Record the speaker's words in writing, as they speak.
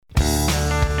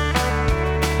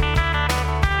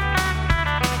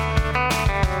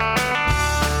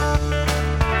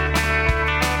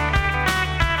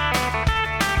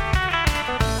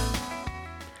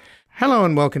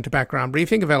and welcome to Background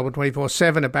Briefing, available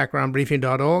 24/7 at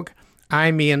backgroundbriefing.org.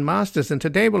 I'm Ian Masters, and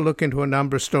today we'll look into a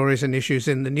number of stories and issues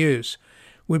in the news.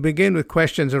 We begin with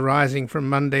questions arising from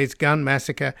Monday's gun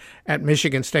massacre at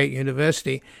Michigan State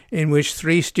University, in which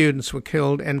 3 students were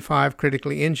killed and 5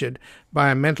 critically injured by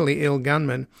a mentally ill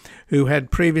gunman who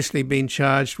had previously been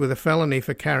charged with a felony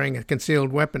for carrying a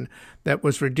concealed weapon that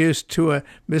was reduced to a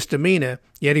misdemeanor,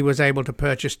 yet he was able to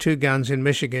purchase 2 guns in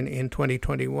Michigan in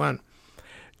 2021.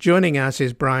 Joining us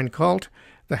is Brian Colt,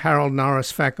 the Harold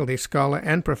Norris Faculty Scholar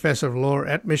and Professor of Law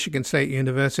at Michigan State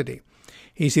University.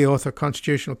 He's the author of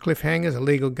Constitutional Cliffhangers, a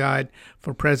legal guide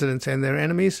for presidents and their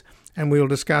enemies, and we will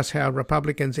discuss how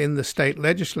Republicans in the state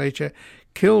legislature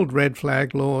killed red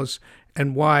flag laws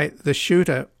and why the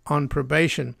shooter on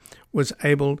probation was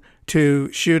able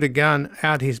to shoot a gun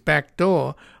out his back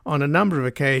door on a number of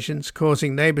occasions,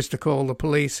 causing neighbors to call the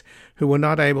police, who were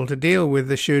not able to deal with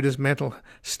the shooter's mental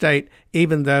state,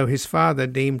 even though his father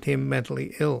deemed him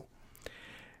mentally ill.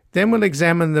 Then we'll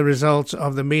examine the results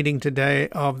of the meeting today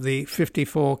of the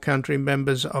 54 country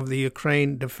members of the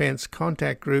Ukraine Defense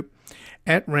Contact Group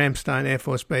at Ramstein Air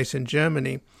Force Base in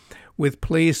Germany, with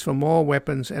pleas for more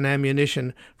weapons and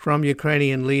ammunition from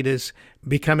Ukrainian leaders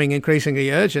becoming increasingly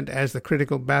urgent as the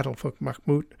critical battle for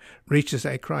Bakhmut reaches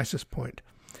a crisis point.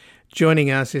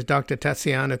 Joining us is Dr.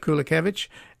 Tatiana Kulakevich,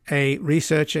 a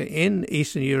researcher in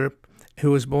Eastern Europe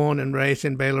who was born and raised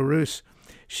in Belarus.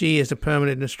 She is a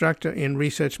permanent instructor in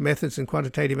research methods and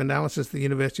quantitative analysis at the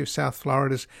University of South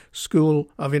Florida's School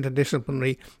of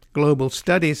Interdisciplinary Global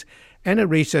Studies and a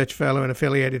research fellow and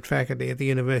affiliated faculty at the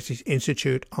university's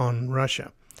Institute on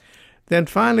Russia. Then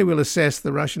finally we'll assess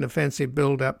the Russian offensive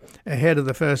build-up ahead of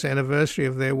the first anniversary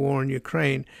of their war in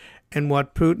Ukraine and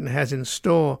what Putin has in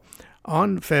store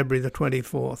on February the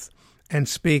 24th. And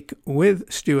speak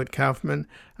with Stuart Kaufman,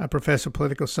 a professor of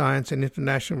political science and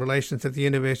international relations at the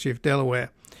University of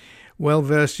Delaware.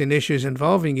 Well-versed in issues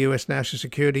involving U.S. national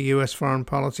security, U.S. foreign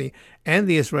policy, and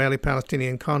the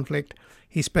Israeli-Palestinian conflict,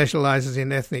 he specializes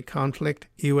in ethnic conflict,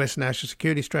 U.S. national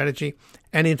security strategy,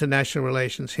 and international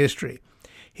relations history.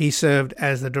 He served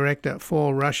as the director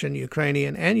for Russian,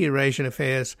 Ukrainian, and Eurasian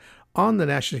affairs on the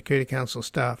National Security Council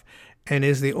staff and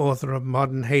is the author of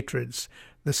Modern Hatreds,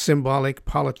 The Symbolic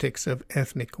Politics of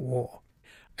Ethnic War.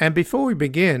 And before we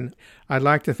begin, I'd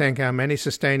like to thank our many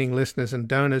sustaining listeners and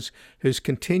donors whose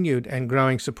continued and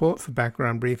growing support for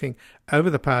Background Briefing over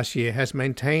the past year has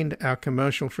maintained our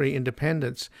commercial-free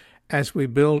independence as we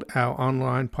build our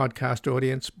online podcast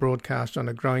audience, broadcast on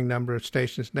a growing number of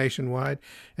stations nationwide,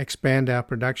 expand our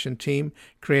production team,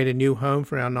 create a new home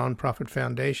for our nonprofit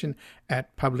foundation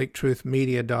at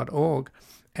publictruthmedia.org,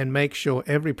 and make sure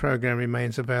every program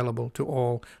remains available to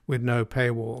all with no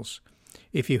paywalls.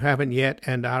 If you haven't yet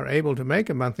and are able to make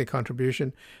a monthly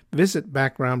contribution, visit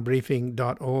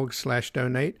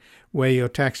backgroundbriefing.org/donate, where your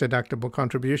tax-deductible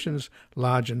contributions,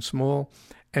 large and small,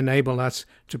 enable us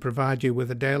to provide you with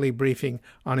a daily briefing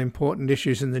on important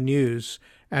issues in the news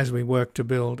as we work to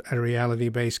build a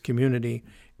reality-based community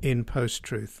in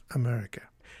post-truth America.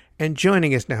 And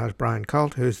joining us now is Brian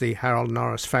Colt, who's the Harold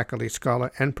Norris Faculty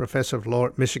Scholar and Professor of Law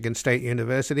at Michigan State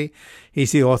University.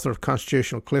 He's the author of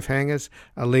Constitutional Cliffhangers,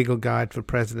 a legal guide for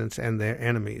presidents and their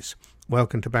enemies.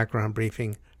 Welcome to Background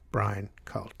Briefing, Brian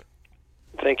Colt.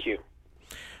 Thank you.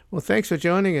 Well, thanks for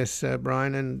joining us,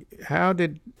 Brian. And how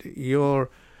did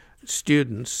your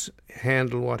students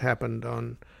handle what happened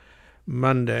on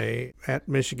Monday at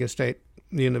Michigan State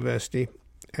University?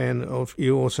 And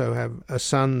you also have a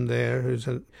son there who's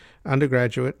an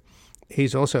undergraduate.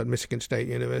 He's also at Michigan State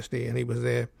University, and he was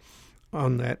there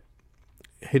on that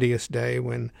hideous day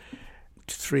when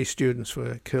 3 students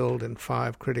were killed and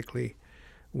 5 critically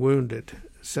wounded.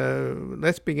 So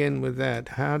let's begin with that.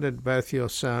 How did both your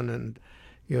son and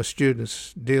your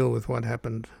students deal with what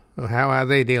happened, or how are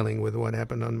they dealing with what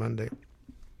happened on Monday?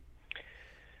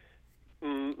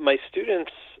 My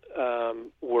students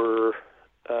were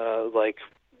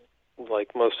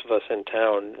like most of us in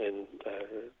town, in a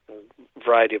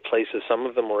variety of places. Some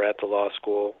of them were at the law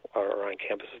school or on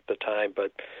campus at the time,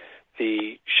 but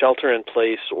the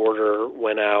shelter-in-place order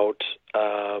went out,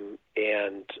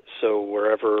 and so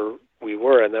wherever we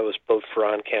were, and that was both for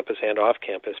on-campus and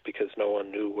off-campus because no one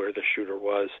knew where the shooter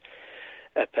was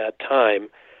at that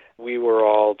time, we were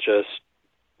all just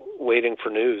waiting for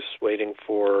news, waiting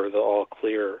for the all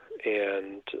clear.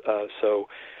 And so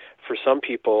for some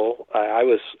people, I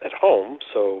was at home,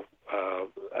 so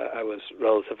I was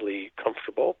relatively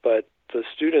comfortable, but the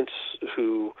students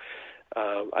who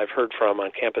I've heard from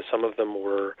on campus, some of them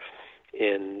were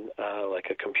in like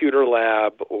a computer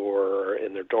lab or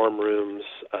in their dorm rooms.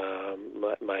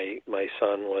 My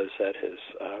son was at his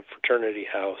fraternity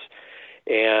house,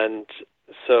 And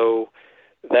so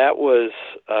that was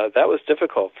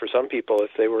difficult for some people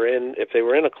if they were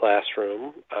in a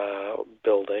classroom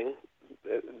building,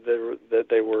 that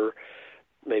they were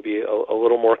maybe a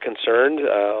little more concerned.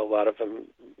 A lot of them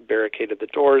barricaded the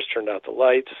doors, turned out the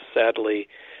lights. Sadly,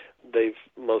 they've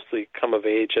mostly come of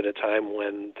age at a time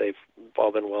when they've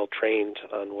all been well trained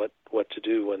on what to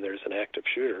do when there's an active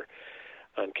shooter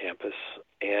on campus.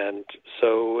 And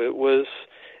so it was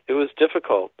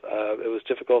difficult. It was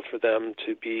difficult for them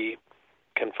to be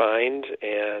confined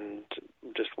and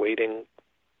just waiting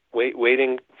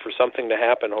for something to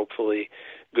happen, hopefully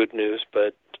good news,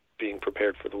 but being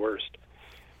prepared for the worst.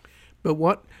 But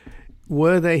what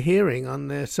were they hearing on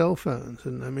their cell phones?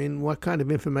 And I mean, what kind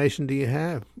of information do you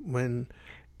have when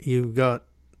you've got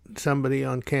somebody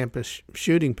on campus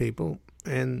shooting people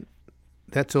and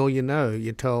that's all you know?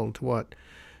 You're told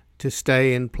to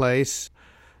stay in place.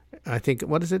 I think,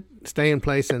 what is it? Stay in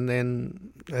place and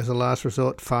then, as a last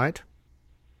resort, fight?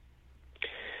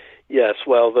 Yes,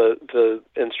 well, the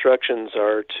instructions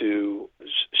are to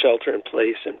shelter in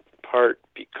place in part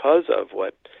because of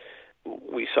what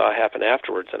we saw happen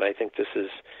afterwards, and I think this is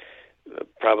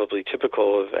probably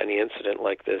typical of any incident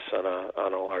like this on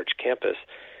a large campus.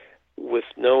 With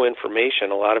no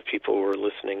information, a lot of people were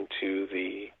listening to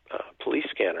the police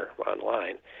scanner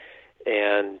online,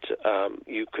 and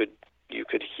you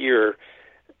could hear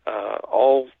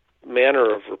all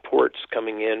manner of reports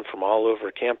coming in from all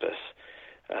over campus.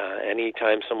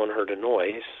 Anytime someone heard a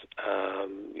noise,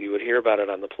 you would hear about it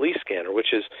on the police scanner,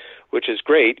 which is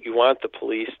great. You want the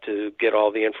police to get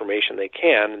all the information they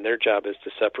can, and their job is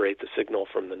to separate the signal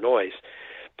from the noise.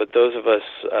 But those of us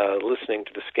listening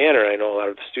to the scanner, I know a lot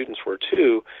of the students were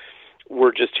too,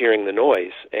 were just hearing the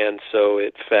noise, and so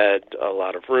it fed a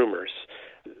lot of rumors.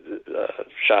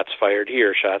 Shots fired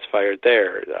here, shots fired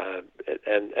there,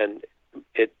 and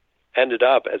it ended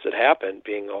up, as it happened,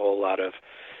 being a whole lot of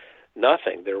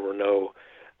nothing. There were no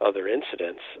other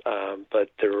incidents, but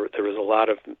there was a lot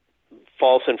of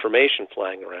false information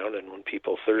flying around, and when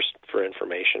people thirst for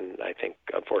information, I think,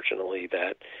 unfortunately,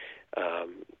 that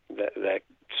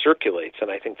circulates,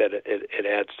 and I think that it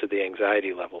adds to the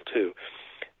anxiety level too.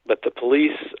 But the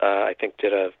police, I think,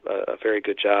 did a very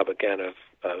good job, again,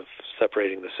 of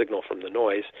separating the signal from the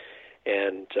noise.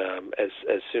 And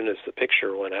as soon as the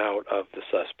picture went out of the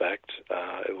suspect,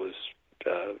 it was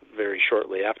very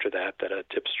shortly after that a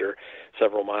tipster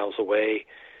several miles away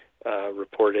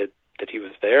reported that he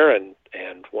was there, and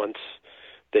once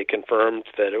they confirmed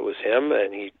that it was him,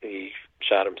 and he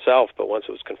shot himself, but once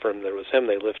it was confirmed that it was him,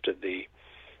 they lifted the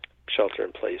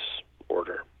shelter-in-place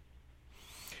order.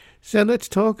 So let's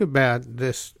talk about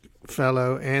this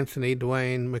fellow, Anthony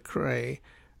Dwayne McRae,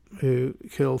 who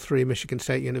killed 3 Michigan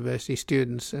State University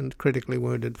students and critically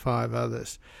wounded 5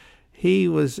 others. He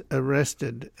was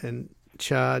arrested and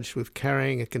charged with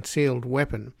carrying a concealed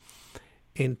weapon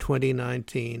in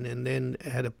 2019 and then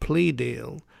had a plea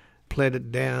deal, pled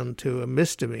it down to a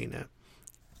misdemeanor.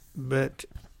 But,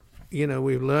 you know,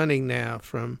 we're learning now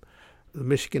from the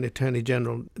Michigan Attorney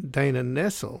General Dana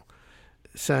Nessel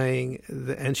saying,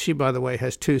 and she, by the way,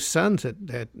 has 2 sons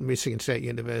at Michigan State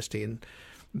University, and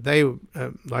they,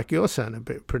 like your son,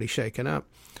 are pretty shaken up.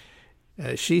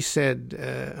 She said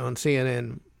on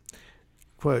CNN,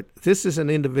 quote, "This is an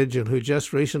individual who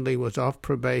just recently was off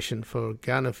probation for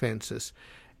gun offenses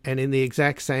and in the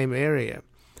exact same area.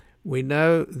 We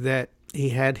know that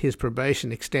he had his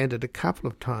probation extended a couple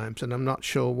of times, and I'm not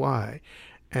sure why,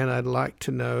 and I'd like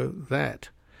to know that."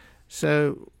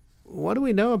 So what do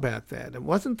we know about that? And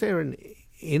wasn't there an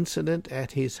incident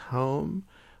at his home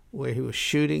where he was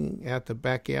shooting out the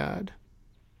backyard?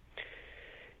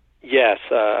 Yes,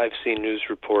 I've seen news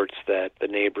reports that the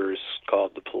neighbors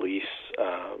called the police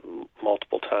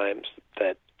multiple times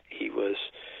that he was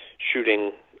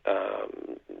shooting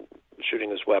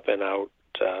his weapon out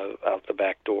the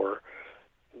back door.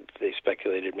 They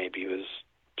speculated maybe he was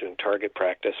doing target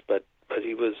practice, but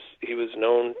he was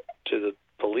known to the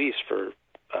police for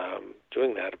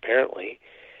doing that apparently,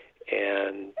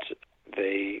 and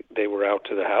they were out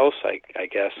to the house. I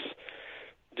guess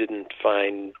didn't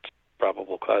find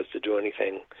probable cause to do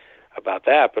anything about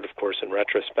that, but of course, in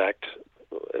retrospect,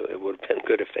 it would have been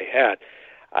good if they had.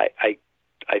 I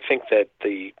think that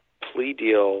the plea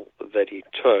deal that he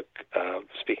took,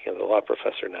 speaking of the law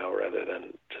professor now rather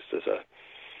than just as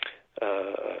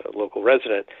a local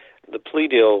resident, the plea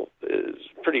deal is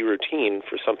pretty routine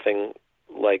for something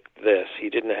like this. He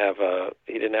didn't have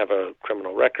a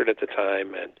criminal record at the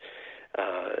time, and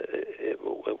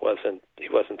he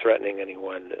wasn't threatening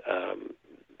anyone.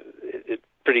 It's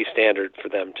pretty standard for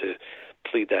them to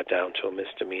plead that down to a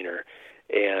misdemeanor,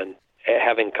 and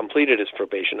having completed his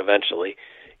probation eventually,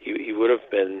 he would have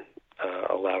been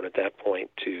allowed at that point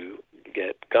to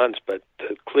get guns. But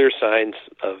the clear signs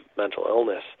of mental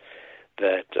illness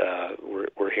that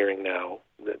we're hearing now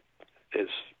that his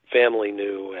family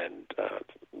knew, and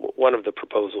one of the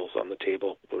proposals on the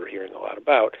table we're hearing a lot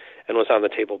about, and was on the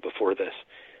table before this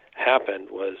happened,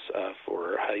 was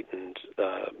for heightened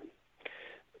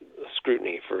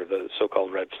scrutiny for the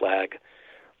so-called red flag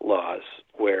laws,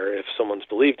 where if someone's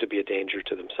believed to be a danger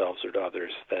to themselves or to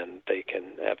others, then they can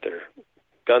have their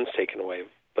guns taken away.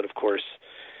 But of course,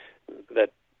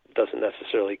 that doesn't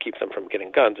necessarily keep them from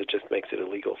getting guns. It just makes it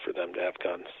illegal for them to have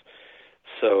guns.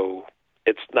 So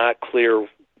it's not clear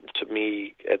to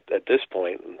me at this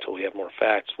point, until we have more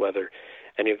facts, whether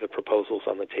any of the proposals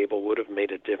on the table would have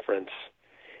made a difference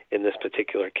in this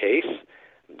particular case.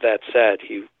 That said,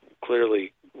 he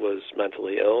clearly was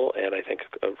mentally ill, and I think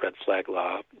a red flag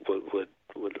law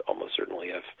would almost certainly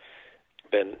have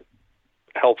been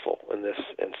helpful in this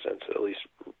instance, at least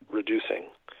reducing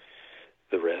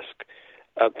the risk.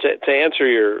 To answer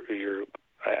your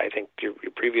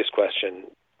previous question,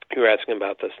 you were asking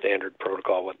about the standard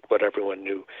protocol, what everyone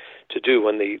knew to do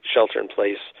when the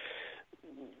shelter-in-place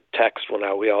text went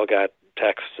out. We all got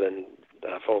texts and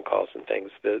phone calls and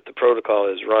things. The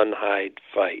protocol is run, hide,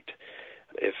 fight.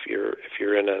 If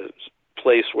you're in a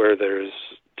place where there's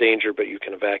danger but you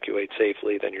can evacuate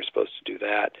safely, then you're supposed to do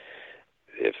that.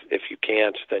 If you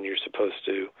can't, then you're supposed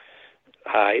to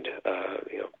hide,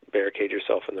 barricade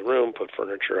yourself in the room, put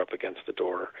furniture up against the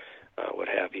door, what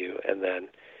have you. And then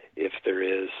if there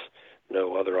is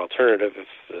no other alternative, if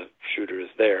the shooter is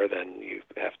there, then you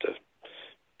have to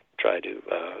try to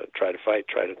fight,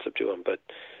 try to subdue him.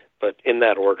 But in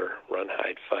that order, run,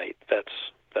 hide, fight.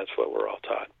 That's what we're all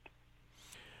taught.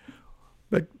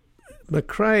 But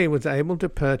McRae was able to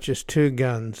purchase 2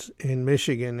 guns in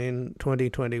Michigan in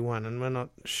 2021, and we're not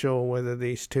sure whether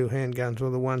these 2 handguns were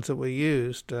the ones that were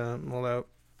used, although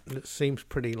it seems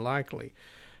pretty likely.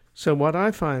 So what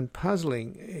I find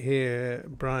puzzling here,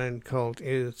 Brian Colt,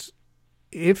 is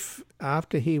if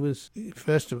after he was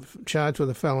first charged with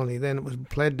a felony, then it was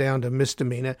pled down to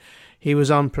misdemeanor, he was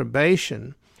on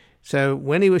probation. So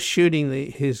when he was shooting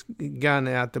his gun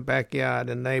out the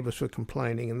backyard and neighbors were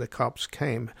complaining and the cops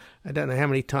came, I don't know how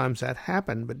many times that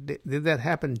happened, but did that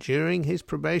happen during his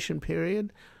probation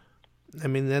period? I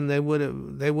mean, then they would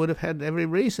have had every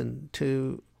reason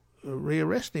to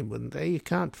rearrest him, wouldn't they? You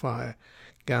can't fire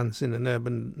guns in an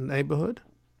urban neighborhood.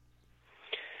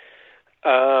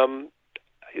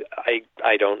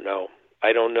 I don't know.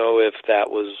 I don't know if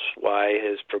that was why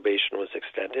his probation was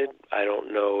extended. I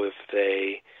don't know if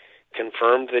they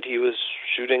confirmed that he was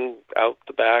shooting out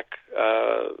the back.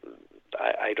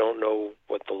 I don't know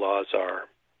what the laws are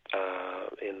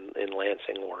in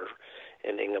Lansing or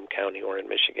in Ingham County or in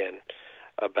Michigan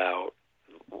about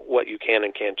what you can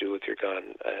and can't do with your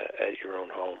gun at your own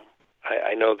home.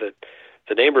 I know that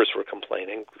the neighbors were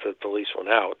complaining. The police went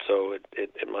out, so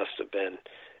it must have been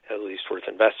at least worth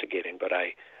investigating. But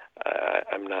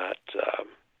I'm not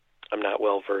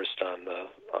well versed on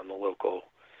the local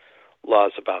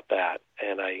laws about that,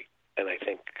 and I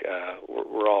think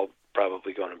we're all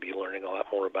probably going to be learning a lot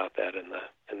more about that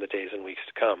in the days and weeks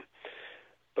to come.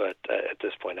 But at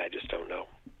this point, I just don't know.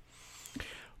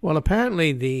 Well,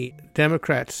 apparently the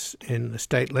Democrats in the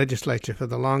state legislature for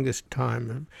the longest time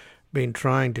have been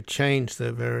trying to change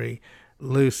the very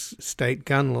loose state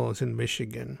gun laws in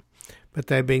Michigan, but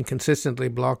they've been consistently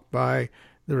blocked by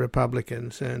the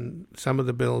Republicans, and some of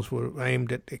the bills were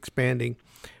aimed at expanding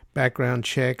background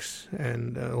checks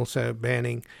and also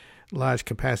banning large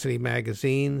capacity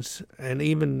magazines, and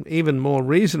even more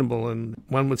reasonable and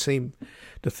one would seem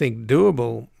to think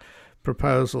doable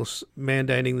proposals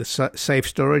mandating the safe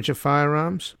storage of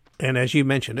firearms, and as you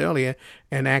mentioned earlier,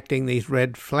 enacting these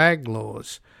red flag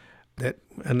laws that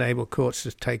enable courts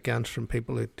to take guns from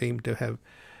people who are deemed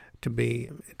to be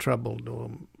troubled or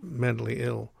mentally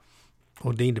ill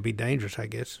or deemed to be dangerous, I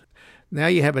guess. Now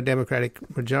you have a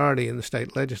Democratic majority in the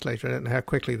state legislature. I don't know how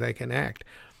quickly they can act.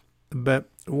 But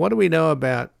what do we know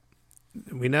about,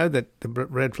 we know that the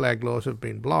red flag laws have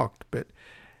been blocked, but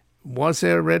was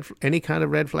there any kind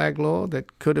of red flag law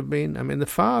that could have been? I mean, the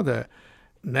father,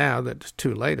 now that it's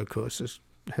too late, of course,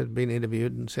 has been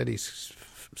interviewed and said his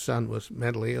son was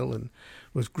mentally ill and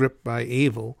was gripped by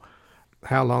evil.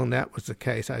 How long that was the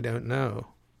case, I don't know.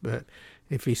 But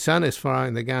if his son is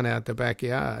firing the gun out the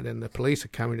backyard and the police are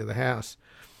coming to the house,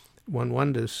 one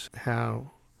wonders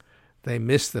how they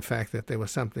missed the fact that there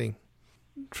was something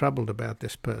troubled about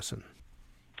this person.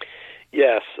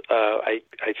 Yes, I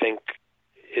think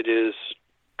it is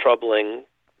troubling,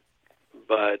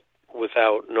 but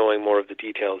without knowing more of the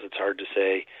details, it's hard to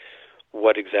say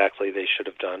what exactly they should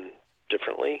have done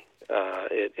differently.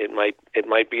 It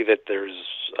might be that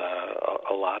there's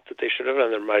a lot that they should have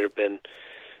done. There might have been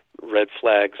red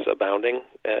flags abounding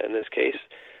in this case.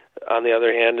 On the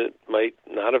other hand, it might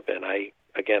not have been. I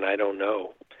don't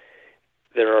know.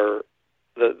 There are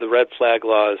the red flag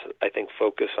laws, I think,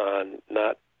 focus on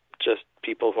not just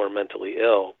people who are mentally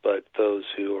ill, but those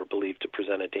who are believed to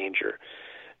present a danger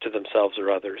to themselves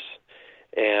or others.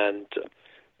 And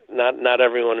not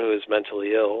everyone who is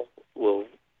mentally ill will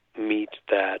meet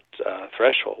that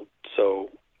threshold. So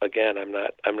again, I'm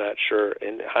not sure.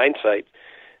 In hindsight,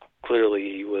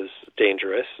 clearly he was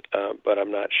dangerous, but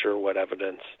I'm not sure what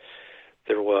evidence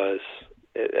there was.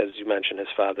 As you mentioned, his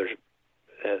father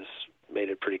has made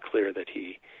it pretty clear that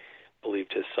he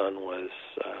believed his son was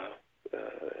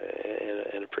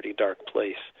in a pretty dark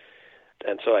place,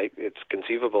 and so it's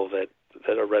conceivable that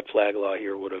a red flag law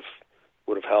here would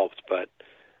have helped. But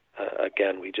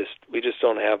again, we just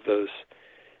don't have those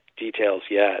details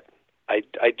yet.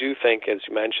 I do think, as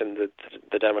you mentioned, that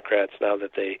the Democrats, now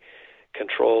that they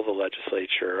control the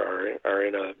legislature, are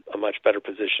in a much better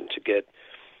position to get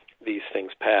these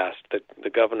things passed. The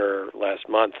governor last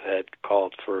month had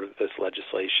called for this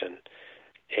legislation,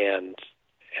 and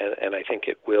I think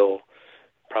it will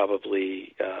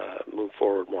probably move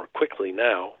forward more quickly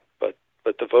now.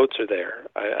 But the votes are there.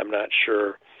 I'm not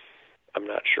sure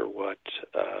what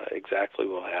exactly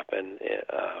will happen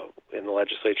in the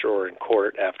legislature or in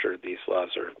court after these laws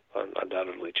are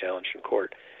undoubtedly challenged in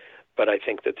court. But I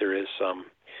think that there is some,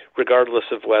 regardless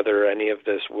of whether any of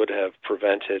this would have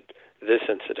prevented this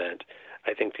incident,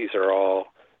 I think these are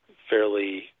all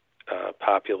fairly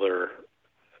popular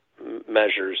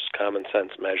measures, common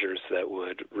sense measures that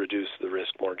would reduce the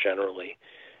risk more generally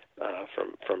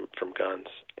from guns.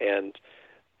 And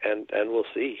we'll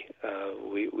see.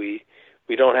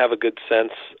 We don't have a good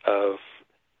sense of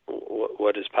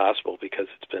what is possible because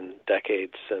it's been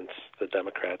decades since the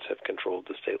Democrats have controlled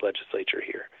the state legislature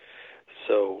here.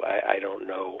 So I don't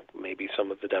know. Maybe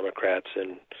some of the Democrats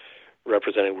in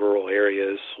representing rural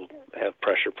areas will have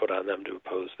pressure put on them to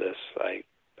oppose this.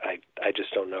 I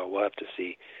just don't know. We'll have to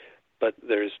see. But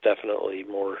there's definitely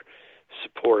more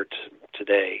support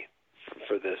today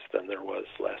for this than there was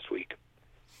last week.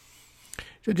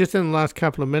 So just in the last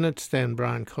couple of minutes then,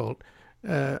 Brian Colt,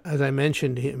 as I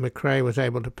mentioned, McRae was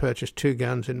able to purchase 2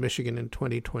 guns in Michigan in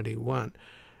 2021,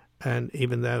 and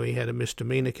even though he had a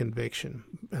misdemeanor conviction.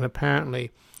 And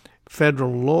apparently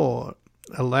federal law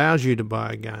allows you to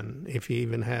buy a gun if you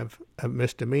even have a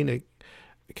misdemeanor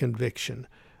conviction.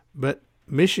 But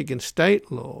Michigan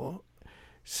state law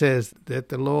says that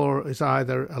the law is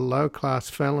either a low-class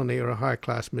felony or a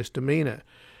high-class misdemeanor.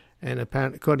 And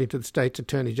apparently, according to the state's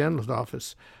attorney general's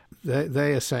office,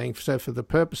 they are saying, so for the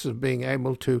purpose of being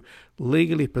able to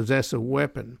legally possess a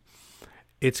weapon,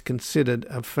 it's considered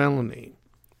a felony.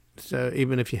 So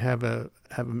even if you have a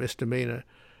misdemeanor,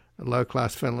 a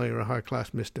low-class felony or a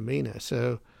high-class misdemeanor.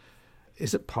 So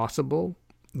is it possible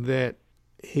that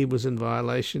he was in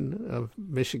violation of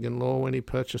Michigan law when he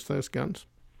purchased those guns?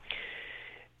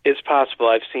 It's possible.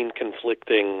 I've seen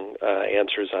conflicting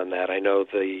answers on that. I know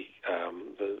the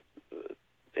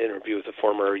interview with the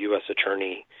former U.S.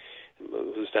 attorney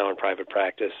who's now in private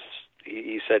practice,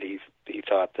 he said he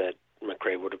thought that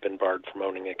McRae would have been barred from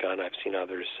owning a gun. I've seen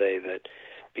others say that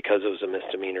because it was a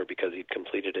misdemeanor, because he'd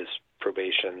completed his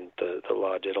probation, the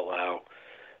law did allow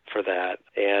for that.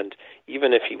 And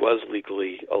even if he was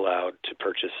legally allowed to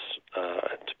purchase,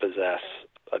 to possess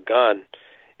a gun,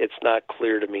 it's not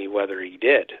clear to me whether he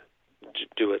did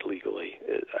do it legally.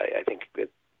 I think that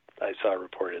I saw a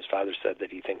report. His father said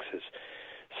that he thinks his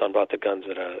son bought the guns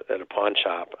at a pawn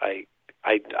shop.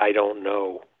 I don't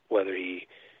know whether he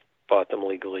bought them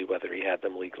legally, whether he had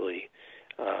them legally.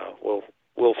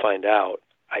 We'll find out.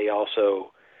 I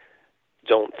also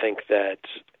don't think that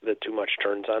too much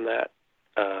turns on that.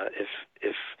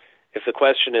 If the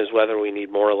question is whether we need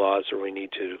more laws or we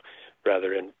need to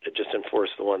rather just enforce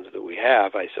the ones that we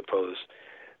have, I suppose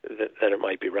that it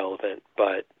might be relevant.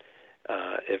 But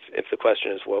if the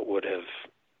question is what would have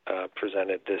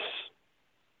prevented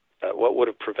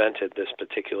this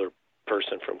particular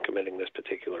person from committing this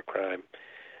particular crime,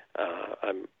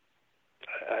 I'm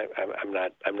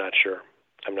not sure.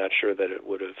 I'm not sure that it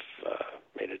would have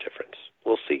made a difference.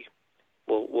 We'll see.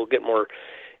 We'll get more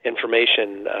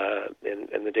information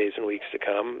in the days and weeks to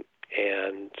come,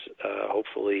 and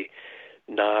hopefully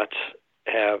not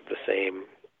have the same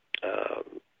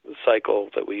cycle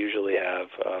that we usually have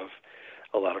of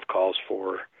a lot of calls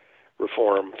for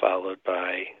reform followed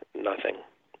by nothing,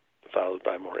 followed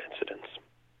by more incidents.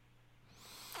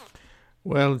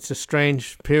 Well, it's a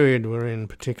strange period we're in,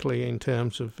 particularly in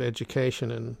terms of education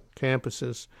and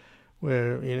campuses,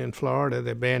 where in Florida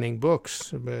they're banning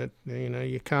books, but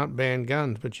you can't ban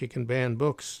guns, but you can ban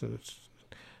books.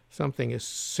 Something is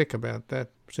sick about that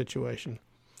situation.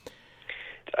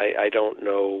 I don't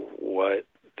know what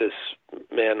this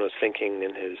man was thinking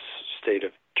in his state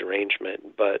of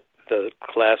derangement, but the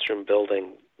classroom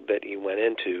building that he went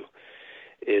into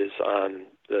is on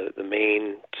the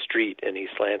main street in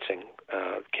East Lansing.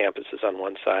 Campus is on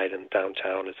one side and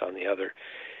downtown is on the other.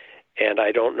 And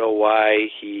I don't know why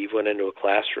he went into a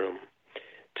classroom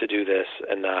to do this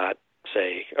and not,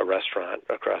 say, a restaurant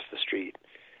across the street.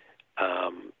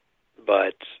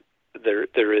 But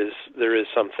there is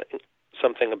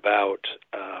something about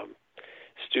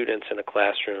students in a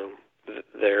classroom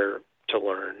there to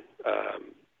learn,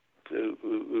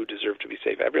 who deserve to be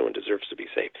safe. Everyone deserves to be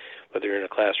safe, whether you're in a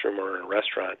classroom or in a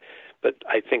restaurant. But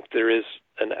I think there is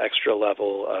an extra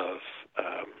level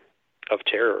of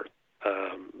terror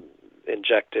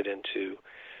injected into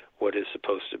what is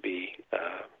supposed to be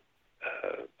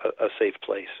a safe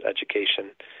place,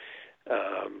 education,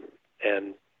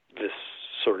 and this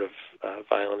sort of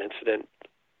violent incident.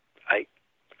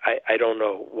 I don't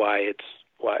know why is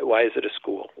it a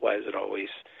school? Why is it always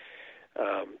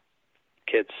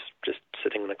kids just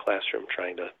sitting in a classroom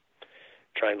trying to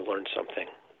learn something?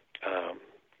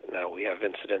 Now we have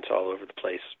incidents all over the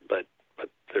place, but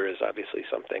there is obviously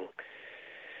something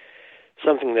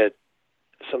that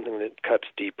cuts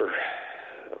deeper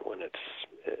when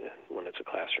it's a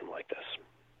classroom like this.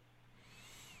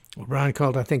 Well, Brian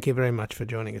Colt, I thank you very much for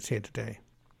joining us here today.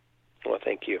 Well,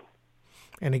 thank you.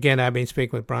 And again, I've been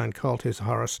speaking with Brian Colt,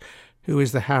 who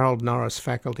is the Harold Norris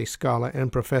Faculty Scholar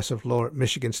and Professor of Law at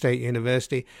Michigan State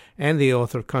University and the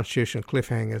author of Constitutional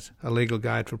Cliffhangers, A Legal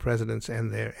Guide for Presidents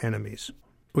and Their Enemies.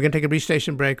 We're going to take a brief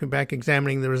station break. We're back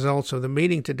examining the results of the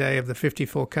meeting today of the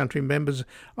 54 country members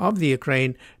of the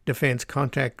Ukraine Defense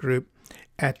Contact Group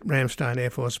at Ramstein Air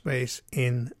Force Base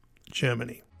in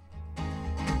Germany.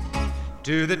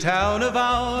 To the town of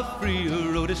our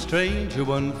Freer rode a stranger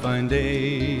one fine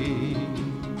day.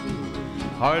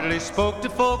 Hardly spoke to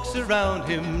folks around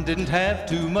him, didn't have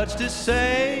too much to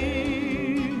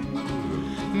say.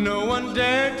 No one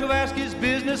dared to ask his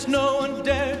business, no one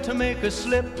dared to make a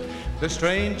slip. The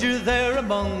stranger there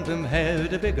among them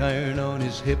had a big iron on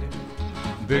his hip,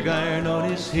 big iron on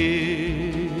his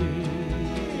hip.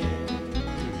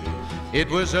 It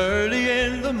was early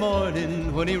in the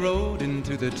morning when he rode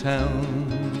into the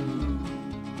town.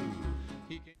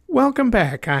 Welcome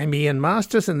back. I'm Ian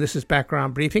Masters, and this is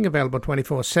Background Briefing, available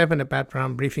 24/7 at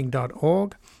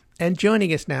backgroundbriefing.org. And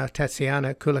joining us now,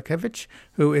 Tatiana Kulakevich,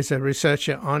 who is a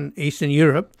researcher on Eastern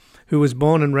Europe, who was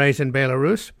born and raised in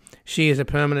Belarus. She is a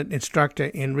permanent instructor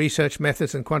in research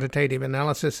methods and quantitative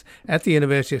analysis at the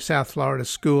University of South Florida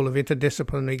School of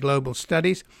Interdisciplinary Global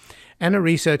Studies, and a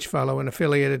research fellow and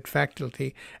affiliated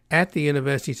faculty at the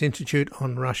university's Institute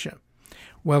on Russia.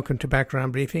 Welcome to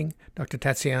Background Briefing, Dr.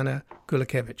 Tatiana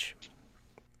Kulakevich.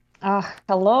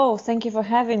 Hello, thank you for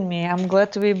having me. I'm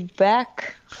glad to be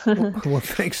back. Well,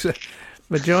 thanks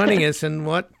for joining us. And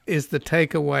what is the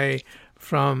takeaway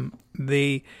from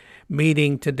the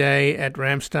meeting today at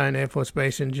Ramstein Air Force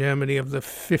Base in Germany of the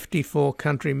 54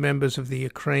 country members of the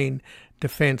Ukraine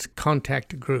Defense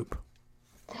Contact Group?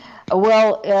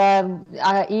 Well,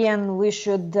 Ian, we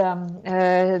should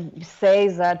say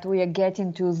that we are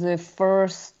getting to the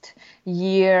first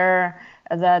year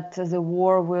that the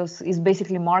war is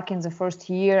basically marking the first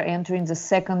year, entering the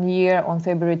second year on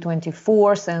February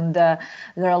 24th, and there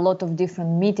are a lot of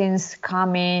different meetings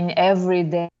coming every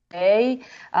day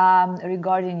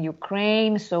regarding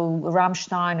Ukraine. So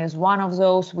Ramstein is one of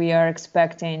those. We are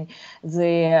expecting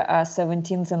the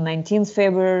 17th and 19th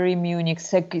February Munich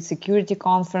Security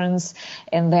Conference,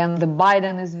 and then the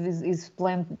Biden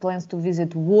plans to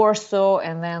visit Warsaw,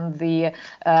 and then the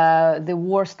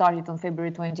war started on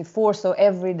February 24th. So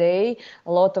every day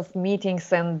a lot of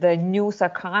meetings and the news are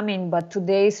coming. But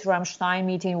today's Ramstein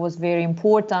meeting was very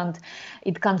important.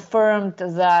 It confirmed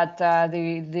that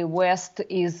the West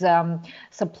is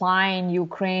supplying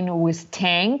Ukraine with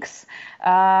tanks,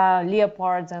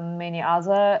 Leopards and many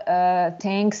other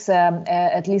tanks.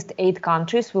 At least 8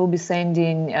 countries will be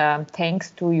sending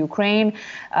tanks to Ukraine.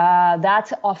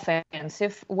 That's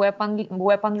offensive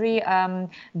weaponry.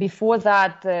 Before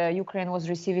that, Ukraine was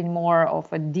receiving more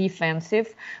of a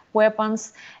defensive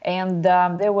weapons, and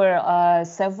there were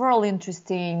several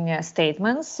interesting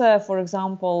statements. For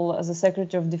example, the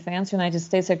Secretary of Defense, United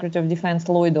States Secretary of Defense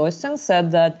Lloyd Austin,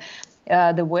 said that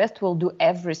the West will do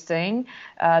everything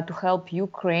to help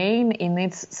Ukraine in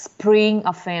its spring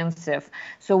offensive.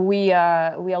 So we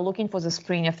are looking for the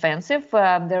spring offensive.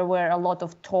 There were a lot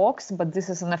of talks, but this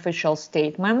is an official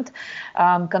statement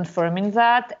confirming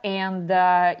that. And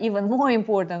even more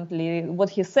importantly, what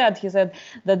he said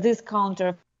that this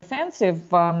counteroffensive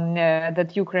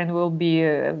that Ukraine will be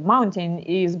mounting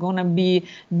is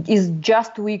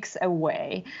just weeks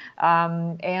away,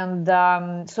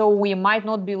 so we might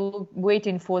not be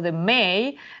waiting for the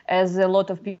May, as a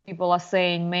lot of people are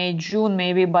saying, May, June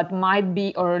maybe, but might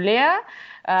be earlier.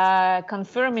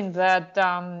 Confirming that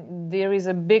there is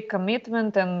a big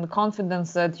commitment and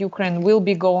confidence that Ukraine will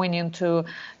be going into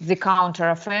the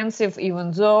counteroffensive, even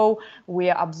though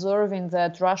we are observing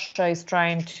that Russia is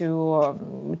trying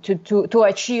to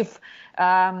achieve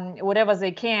whatever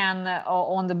they can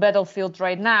on the battlefield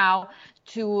right now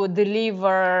to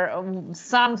deliver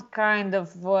some kind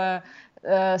of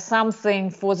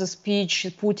something for the speech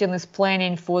Putin is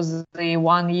planning for the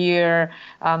 1 year,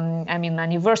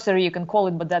 anniversary, you can call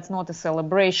it, but that's not a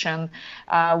celebration,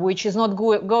 which is not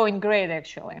going great,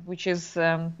 actually, which is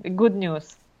good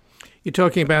news. You're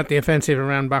talking about the offensive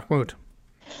around Bakhmut?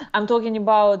 I'm talking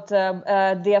about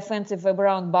the offensive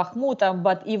around Bakhmut,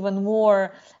 but even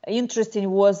more interesting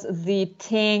was the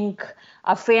tank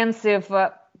offensive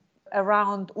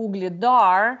around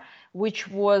Ugledar, which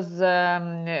was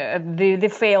the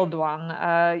failed one.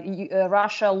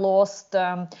 Russia lost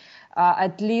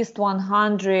at least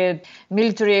 100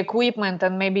 military equipment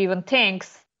and maybe even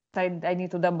tanks. I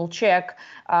need to double check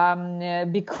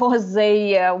because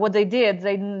what they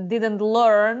didn't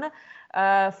learn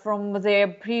from their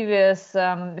previous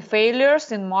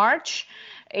failures in March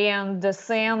and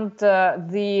sent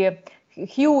the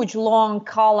huge long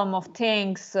column of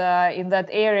tanks in that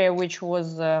area, which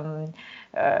was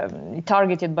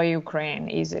targeted by Ukraine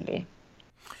easily.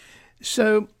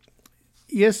 So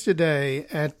yesterday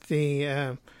at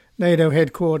the NATO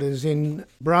headquarters in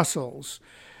Brussels,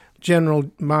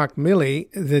 General Mark Milley,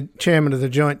 the chairman of the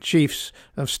Joint Chiefs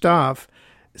of Staff,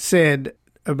 said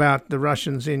about the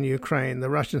Russians in Ukraine, the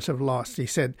Russians have lost. He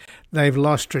said they've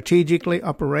lost strategically,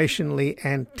 operationally,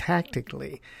 and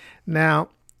tactically. Now,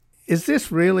 is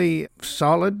this really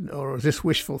solid, or is this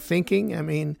wishful thinking? I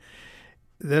mean,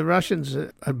 the Russians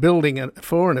are building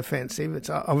for an offensive. It's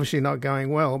obviously not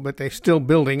going well, but they're still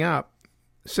building up.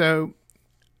 So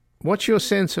what's your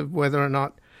sense of whether or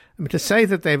not, to say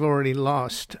that they've already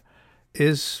lost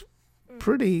is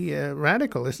pretty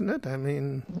radical, isn't it? I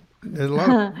mean, there's a lot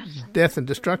of death and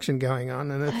destruction going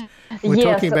on, and we're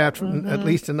talking about at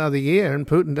least another year, and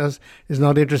Putin is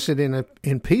not interested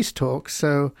in peace talks.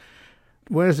 So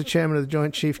where's the chairman of the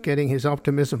Joint Chiefs getting his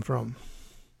optimism from?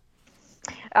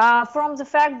 From the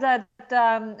fact that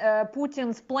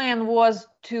Putin's plan was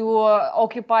to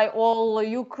occupy all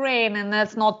Ukraine, and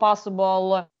that's not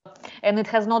possible, and it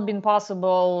has not been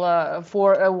possible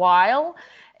for a while.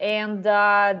 And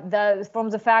from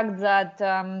the fact that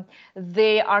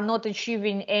they are not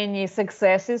achieving any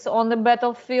successes on the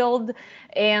battlefield,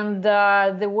 and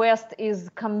the West is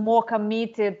more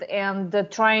committed and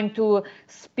trying to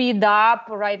speed up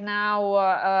right now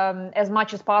as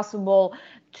much as possible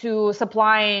to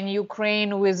supplying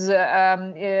Ukraine with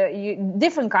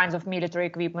different kinds of military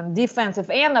equipment, defensive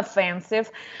and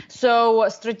offensive. So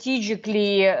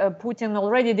strategically, Putin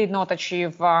already did not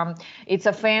achieve its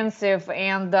offensive,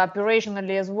 and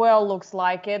operationally as well looks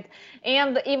like it.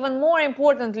 And even more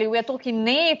importantly, we are talking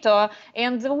NATO,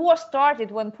 and the war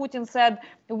started when Putin said,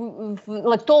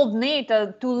 told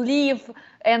NATO to leave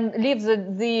to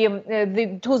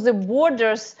the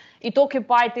borders it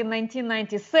occupied in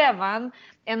 1997.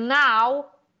 And now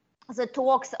the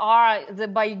talks are,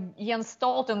 by Jens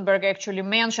Stoltenberg actually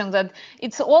mentioned that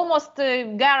it's almost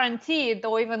guaranteed,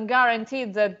 or even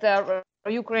guaranteed, that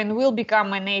Ukraine will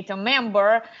become a NATO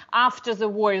member after the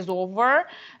war is over.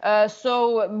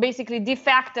 So basically, de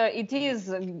facto, it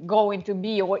is going to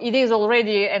be, or it is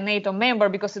already a NATO member,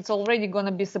 because it's already going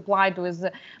to be supplied with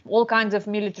all kinds of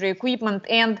military equipment.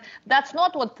 And that's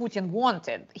not what Putin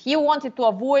wanted. He wanted to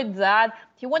avoid that.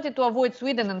 He wanted to avoid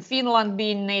Sweden and Finland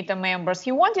being NATO members.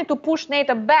 He wanted to push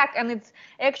NATO back, and it's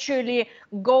actually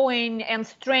going and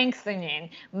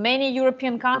strengthening. Many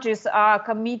European countries are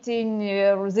committing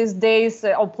these days,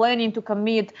 or planning to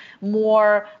commit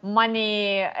more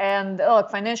money and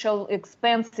financial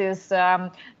expenses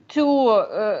to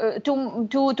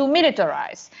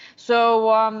militarize.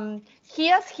 So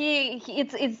yes,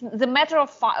 it's the matter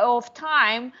of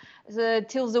time.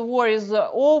 Till the war is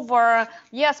over.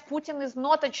 Yes, Putin is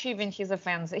not achieving his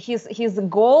his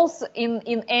goals in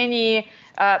any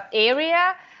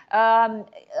area.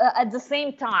 At the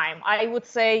same time, I would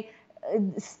say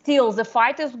still the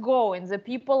fight is going. The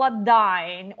people are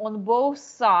dying on both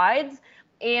sides,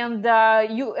 and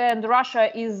Russia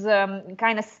is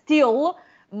kind of still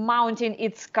mounting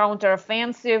its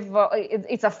counteroffensive.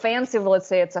 It's offensive, let's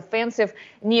say it's offensive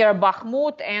near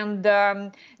Bakhmut, and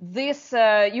this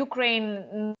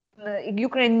Ukraine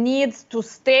needs to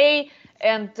stay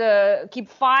and keep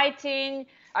fighting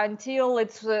until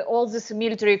it's all this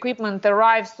military equipment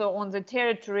arrives on the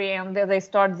territory and they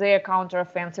start their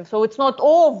counteroffensive. So it's not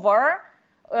over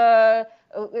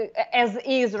as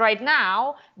is right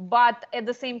now, but at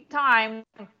the same time,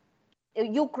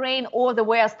 Ukraine or the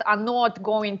West are not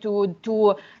going to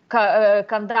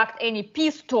conduct any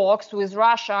peace talks with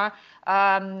Russia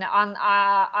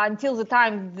until the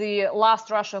time the last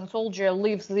Russian soldier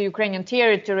leaves the Ukrainian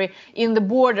territory in the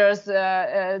borders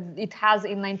it has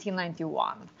in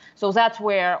 1991. So that's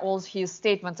where all his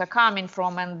statements are coming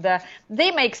from, and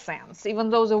they make sense, even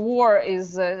though the war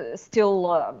is still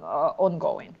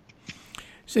ongoing.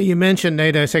 So you mentioned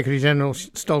NATO Secretary General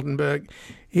Stoltenberg.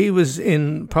 He was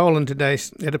in Poland today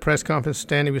at a press conference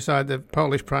standing beside the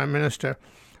Polish Prime Minister,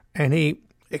 and he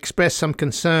expressed some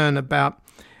concern about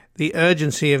the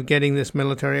urgency of getting this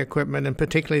military equipment and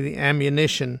particularly the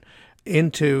ammunition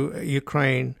into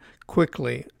Ukraine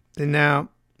quickly. And now,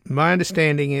 my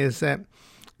understanding is that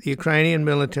the Ukrainian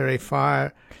military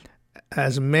fire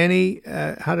as many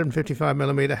 155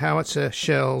 millimeter howitzer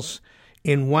shells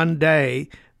in one day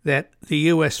that the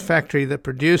U.S. factory that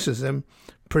produces them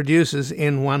produces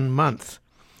in 1 month.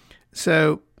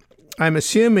 So I'm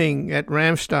assuming at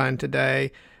Ramstein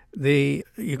today, the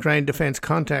Ukraine Defense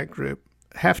Contact Group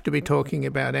have to be talking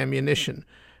about ammunition.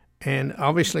 And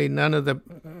obviously none of the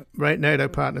NATO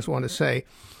partners want to say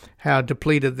how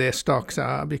depleted their stocks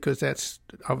are, because that's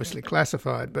obviously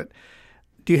classified. But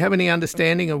do you have any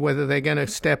understanding of whether they're going to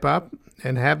step up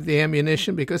and have the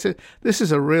ammunition? Because this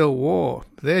is a real war.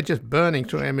 They're just burning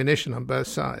through ammunition on both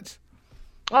sides.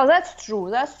 Well, that's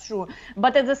true.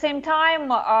 But at the same time,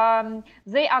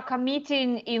 they are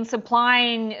committing in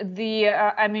supplying the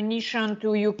ammunition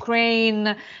to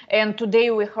Ukraine. And today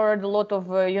we heard a lot of,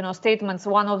 statements.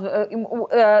 One of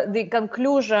the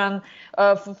conclusion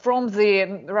from the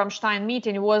Ramstein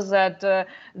meeting was that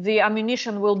the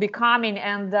ammunition will be coming,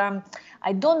 and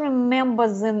I don't remember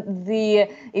the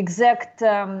exact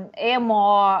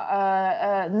ammo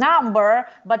number,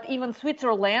 but even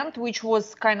Switzerland, which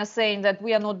was kind of saying that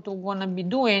we are not going to be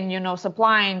doing,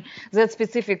 supplying that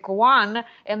specific one,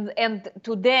 and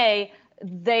today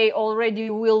they already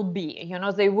will be,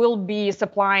 they will be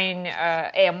supplying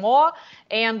ammo.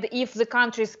 And if the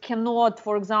countries cannot,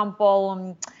 for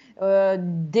example,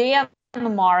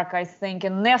 Denmark, I think,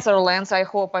 and Netherlands, I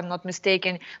hope I'm not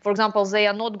mistaken, for example, they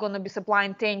are not going to be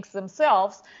supplying tanks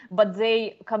themselves, but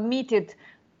they committed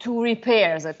to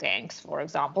repair the tanks, for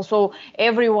example. So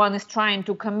everyone is trying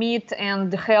to commit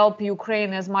and help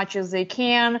Ukraine as much as they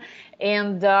can,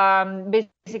 and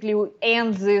basically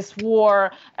end this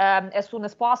war as soon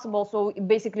as possible. So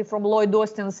basically, from Lloyd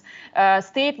Austin's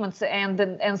statements and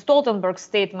Stoltenberg's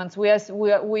statements,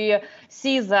 we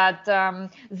see that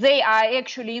they are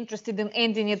actually interested in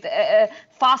ending it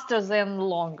faster than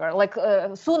longer, like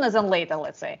sooner than later,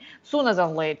 let's say,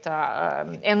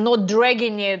 and not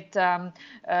dragging it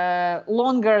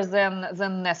longer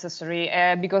than necessary,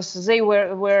 because they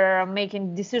were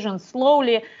making decisions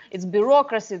slowly. It's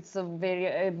bureaucracy, it's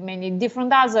very many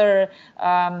different other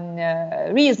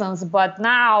reasons, but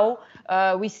now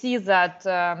we see that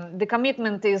the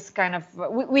commitment is kind of,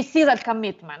 we see that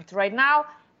commitment right now,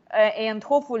 and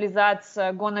hopefully that's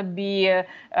going to be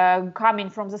coming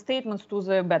from the statements to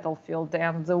the battlefield,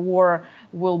 and the war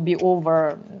will be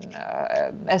over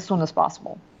as soon as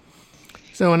possible.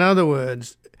 So in other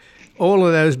words, all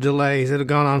of those delays that have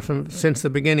gone on since the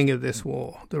beginning of this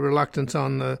war, the reluctance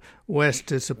on the West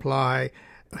to supply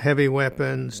heavy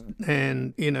weapons,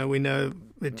 and, we know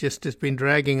it just has been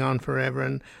dragging on forever,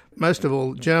 and most of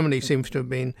all, Germany seems to have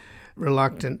been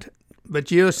reluctant. But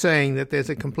you're saying that there's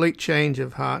a complete change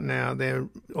of heart now. They're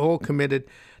all committed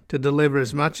to deliver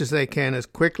as much as they can, as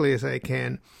quickly as they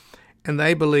can, and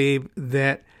they believe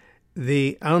that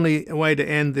the only way to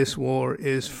end this war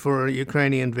is for a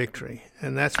Ukrainian victory,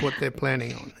 and that's what they're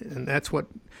planning on. And that's what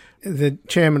the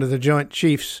chairman of the Joint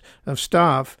Chiefs of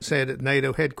Staff said at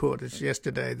NATO headquarters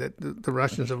yesterday, that the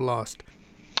Russians have lost.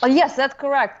 Yes, that's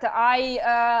correct.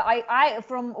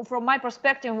 From my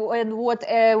perspective, and what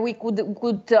we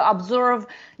could observe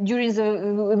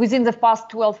within the past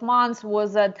 12 months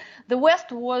was that the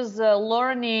West was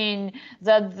learning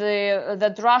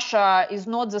that Russia is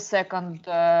not the second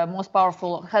most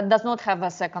powerful, does not have a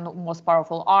second most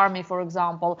powerful army, for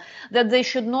example, that they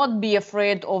should not be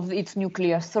afraid of its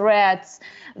nuclear threats,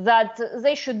 that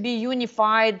they should be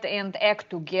unified and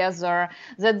act together,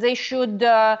 that they should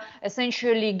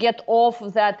essentially get off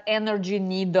that energy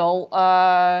needle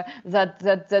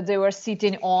that they were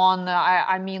sitting on.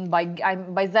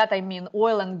 By that I mean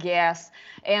oil and gas.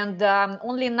 And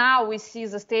only now we see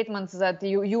the statements that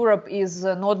Europe is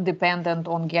not dependent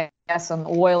on gas and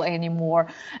oil anymore.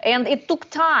 And it took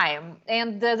time.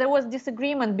 And there was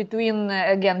disagreement between,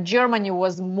 again, Germany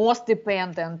was most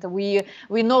dependent. We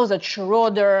know that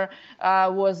Schroeder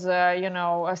was,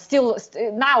 still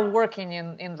now working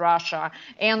in Russia.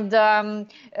 And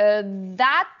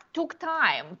that took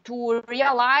time to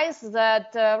realize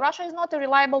that Russia is not a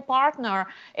reliable partner,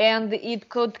 and it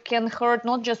can hurt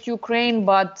not just Ukraine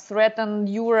but threaten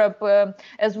Europe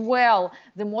as well.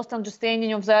 The most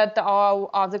understanding of that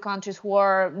are the countries who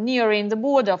are nearing the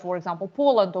border, for example,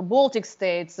 Poland or Baltic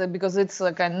states, because it's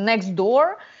like next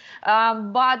door.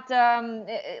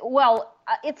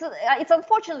 It's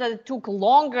unfortunate that it took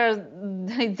longer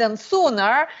than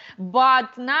sooner,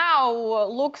 but now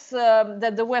looks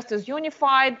that the West is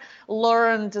unified,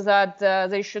 learned that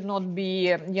they should not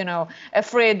be,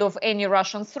 afraid of any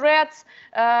Russian threats,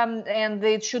 and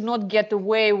they should not get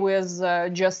away with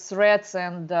just threats,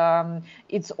 and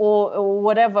it's all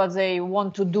whatever they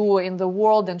want to do in the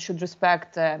world, and should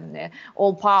respect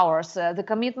all powers. The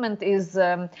commitment is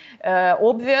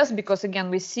obvious because, again,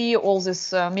 we see all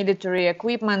this military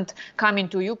equipment coming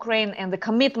to Ukraine, and the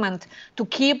commitment to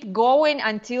keep going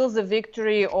until the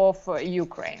victory of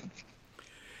Ukraine.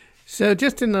 So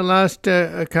just in the last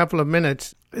couple of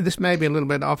minutes, this may be a little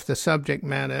bit off the subject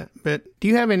matter, but do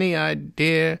you have any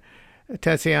idea,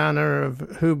 Tatiana, of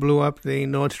who blew up the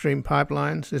Nord Stream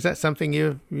pipelines? Is that something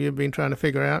you've been trying to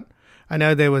figure out? I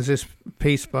know there was this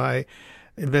piece by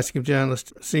investigative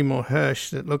journalist Seymour Hersh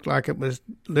that looked like it was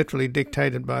literally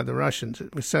dictated by the Russians.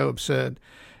 It was so absurd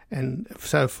and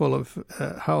so full of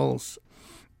holes.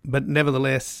 But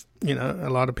nevertheless, a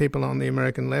lot of people on the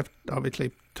American left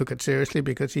obviously took it seriously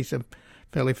because he's a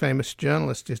fairly famous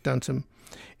journalist who's done some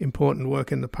important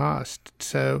work in the past.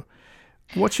 So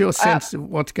what's your sense of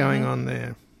what's going on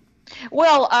there?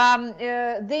 Well,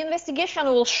 the investigation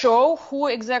will show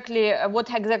what exactly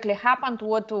happened,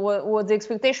 what the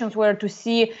expectations were to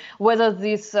see whether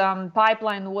this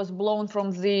pipeline was blown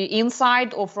from the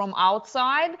inside or from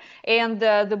outside, and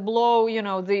the blow,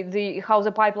 how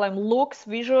the pipeline looks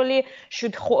visually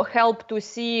should help to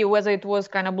see whether it was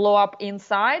kind of blow up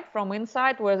from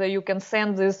inside, whether you can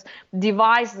send this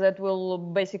device that will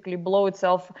basically blow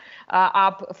itself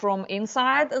up from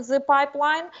inside the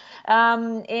pipeline,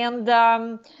 and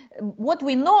what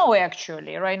we know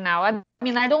actually right now, I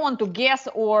don't want to guess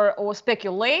or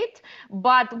speculate,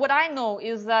 but what I know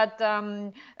is that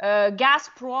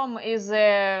Gazprom is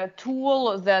a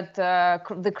tool that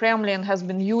the Kremlin has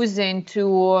been using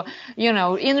to,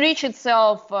 enrich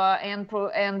itself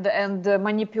and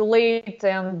manipulate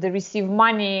and receive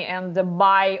money and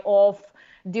buy off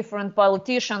different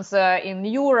politicians in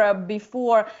Europe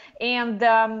before. And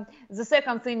the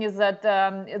second thing is that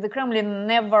the Kremlin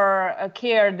never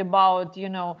cared about,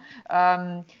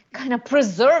 kind of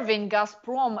preserving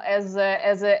Gazprom as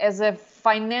a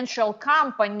financial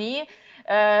company.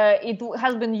 It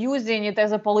has been using it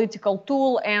as a political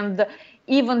tool, and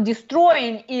even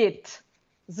destroying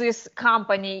this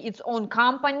company, its own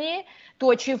company, to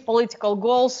achieve political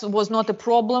goals was not a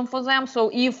problem for them. So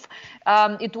if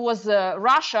it was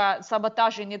Russia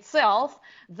sabotaging itself,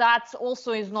 that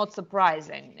also is not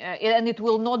surprising. And it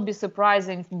will not be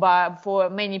surprising for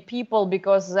many people,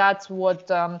 because that's what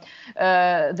the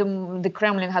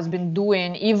Kremlin has been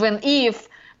doing, even if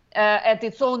at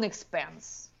its own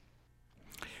expense.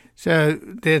 So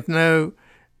there's no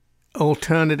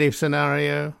alternative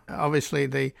scenario. Obviously,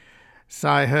 the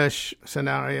Sy Hersh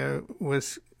scenario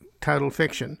was total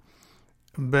fiction.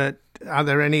 But are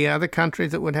there any other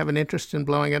countries that would have an interest in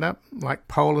blowing it up, like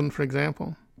Poland, for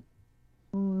example?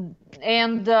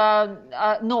 And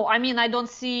no, I don't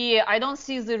see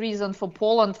the reason for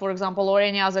Poland, for example, or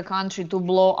any other country to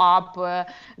blow up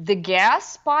the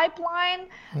gas pipeline.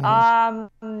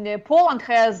 Mm-hmm. Poland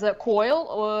has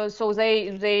coal, so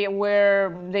they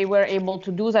were able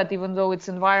to do that, even though it's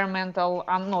environmental,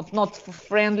 not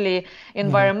friendly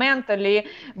environmentally.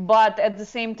 Mm-hmm. But at the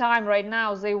same time, right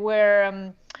now they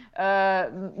were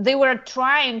they were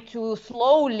trying to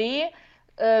slowly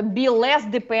be less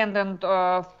dependent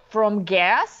from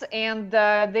gas, and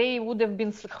they would have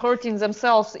been hurting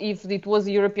themselves if it was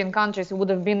European countries. It would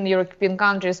have been European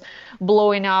countries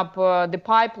blowing up the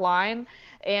pipeline,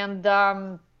 and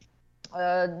the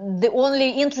only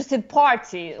interested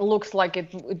party looks like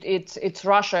it's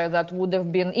Russia that would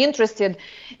have been interested,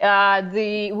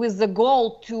 with the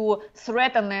goal to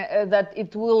threaten that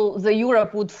the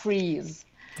Europe would freeze.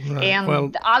 Right.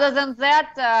 And other than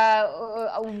that,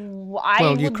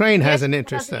 Ukraine has an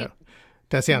interest, though.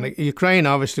 Tatiana, Ukraine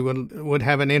obviously would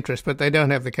have an interest, but they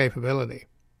don't have the capability.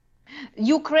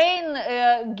 Ukraine,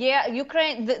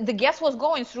 the gas was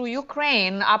going through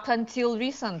Ukraine up until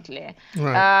recently,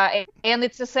 right. And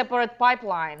it's a separate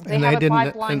pipeline. They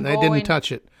didn't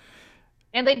touch it.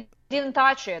 And they didn't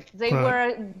touch it.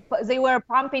 They were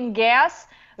pumping gas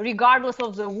regardless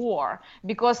of the war,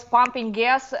 because pumping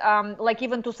gas, like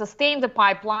even to sustain the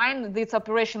pipeline, its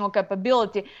operational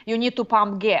capability, you need to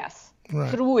pump gas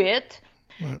through it.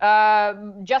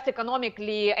 Right. Just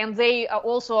economically, and they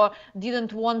also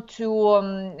didn't want to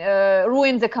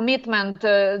ruin the commitment,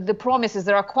 the promises.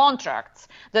 There are contracts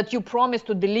that you promise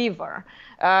to deliver,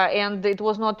 and it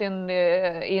was not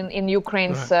in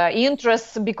Ukraine's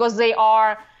interests, because they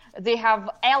have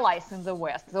allies in the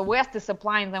West. The West is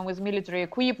supplying them with military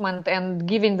equipment and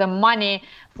giving them money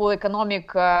for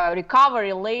economic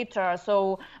recovery later.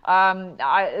 So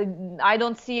I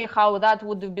don't see how that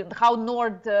would have been, how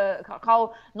Nord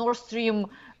Stream,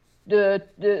 the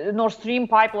Nord Stream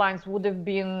pipelines would have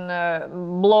been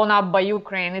blown up by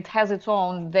Ukraine. It has its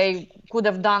own. They could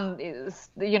have done,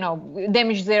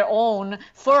 damage their own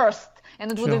first,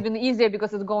 and it would have been easier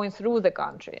because it's going through the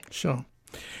country. Sure.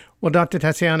 Well, Dr.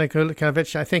 Tatiana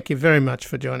Kulikevich, I thank you very much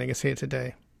for joining us here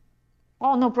today.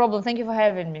 Oh, no problem. Thank you for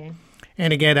having me.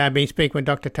 And again, I've been speaking with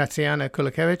Dr. Tatiana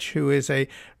Kulikevich, who is a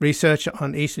researcher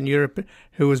on Eastern Europe,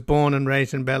 who was born and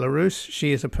raised in Belarus.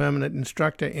 She is a permanent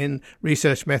instructor in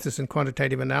research methods and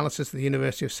quantitative analysis at the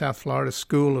University of South Florida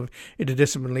School of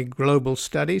Interdisciplinary Global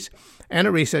Studies, and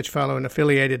a research fellow and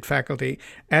affiliated faculty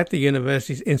at the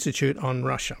university's Institute on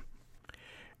Russia.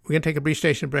 We're going to take a brief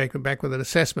station break. We're back with an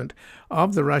assessment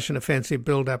of the Russian offensive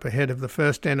build-up ahead of the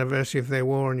first anniversary of their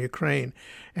war in Ukraine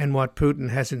and what Putin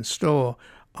has in store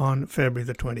on February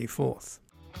the 24th.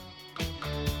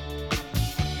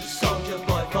 Soldier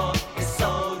boy for his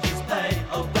soldier's pay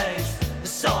obeys the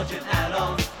sergeant at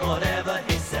arms, whatever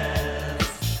he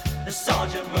says. The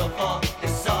sergeant will for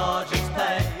his sergeant's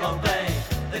pay obey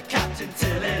the captain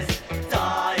till his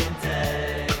dying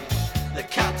day. The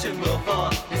captain will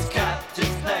for his captain's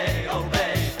pay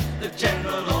obey the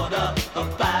general order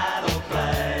of battle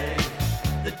play.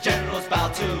 The generals bow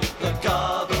to the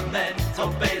government,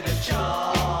 obey the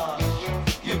charge.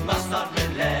 You must not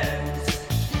relent.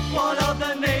 What are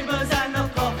the neighbors and the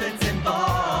prophets in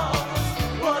bars?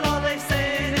 What are they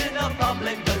saying in the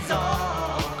public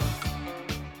bazaar?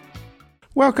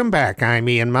 Welcome back. I'm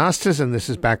Ian Masters, and this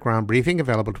is Background Briefing,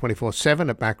 available 24/7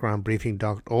 at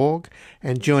backgroundbriefing.org.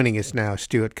 And joining us now is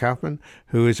Stuart Kauffman,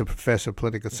 who is a professor of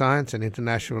political science and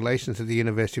international relations at the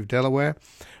University of Delaware,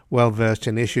 well-versed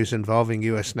in issues involving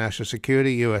U.S. national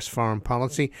security, U.S. foreign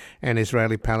policy, and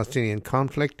Israeli-Palestinian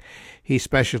conflict. He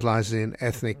specializes in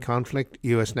ethnic conflict,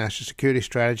 U.S. national security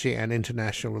strategy, and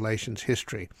international relations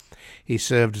history. He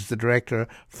served as the director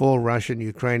for Russian,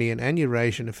 Ukrainian, and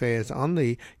Eurasian affairs on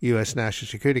the U.S. National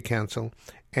Security Council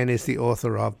and is the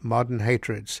author of Modern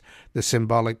Hatreds, The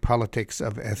Symbolic Politics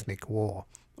of Ethnic War.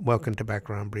 Welcome to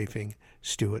Background Briefing,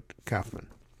 Stuart Kauffman.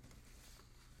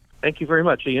 Thank you very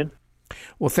much, Ian.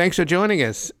 Well, thanks for joining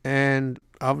us. And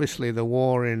obviously the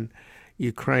war in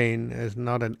Ukraine is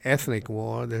not an ethnic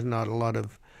war. There's not a lot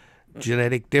of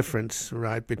genetic difference,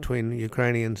 right, between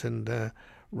Ukrainians and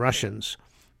Russians.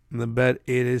 But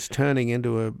it is turning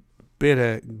into a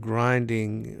bitter,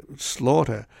 grinding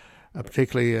slaughter.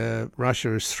 Particularly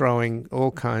Russia is throwing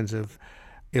all kinds of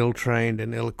ill-trained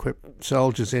and ill-equipped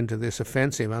soldiers into this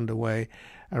offensive underway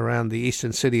around the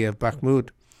eastern city of Bakhmut.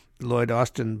 Lloyd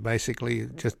Austin, basically,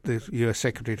 just the U.S.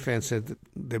 Secretary of Defense, said that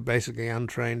they're basically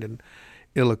untrained and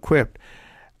ill-equipped.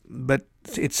 But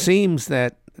it seems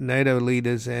that NATO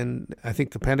leaders, and I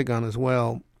think the Pentagon as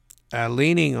well, are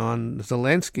leaning on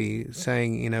Zelensky,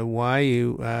 saying, why are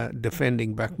you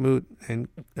defending Bakhmut and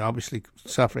obviously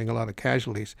suffering a lot of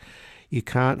casualties? You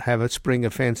can't have a spring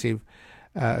offensive,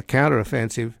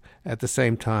 counter-offensive at the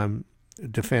same time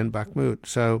defend Bakhmut.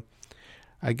 So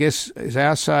I guess, is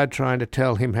our side trying to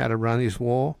tell him how to run his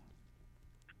war?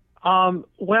 There's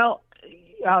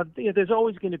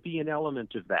always going to be an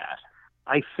element of that.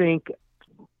 I think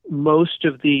most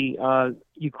of the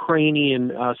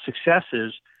Ukrainian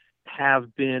successes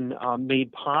have been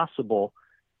made possible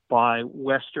by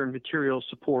Western material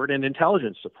support and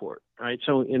intelligence support, right?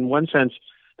 So in one sense,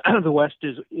 the West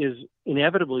is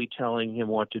inevitably telling him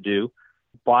what to do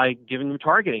by giving him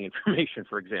targeting information,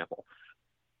 for example,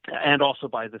 and also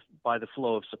by the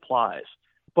flow of supplies.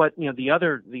 But the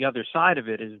other side of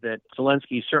it is that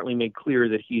Zelensky certainly made clear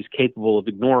that he's capable of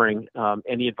ignoring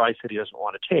any advice that he doesn't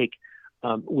want to take,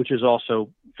 which is also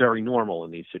very normal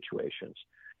in these situations.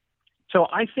 So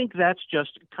I think that's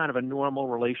just kind of a normal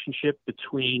relationship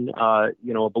between a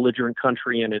belligerent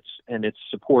country and its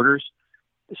supporters.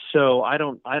 So I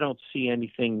don't see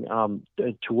anything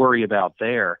to worry about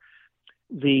there.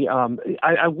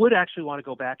 I would actually want to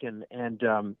go back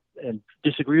and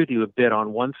disagree with you a bit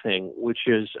on one thing, which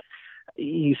is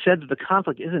you said that the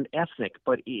conflict isn't ethnic,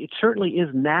 but it certainly is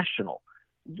national.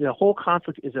 The whole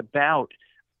conflict is about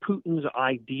Putin's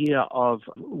idea of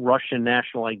Russian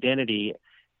national identity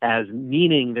as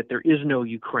meaning that there is no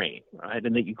Ukraine, right,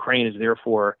 and that Ukraine is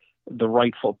therefore the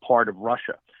rightful part of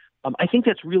Russia. I think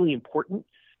that's really important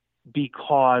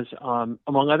because,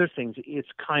 among other things, it's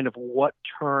kind of what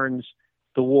turns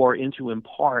the war into, in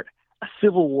part, a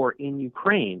civil war in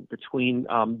Ukraine between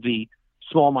the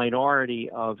small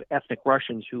minority of ethnic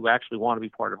Russians who actually want to be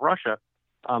part of Russia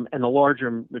and the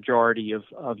larger majority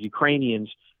of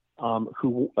Ukrainians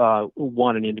who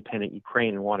want an independent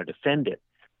Ukraine and want to defend it.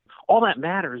 All that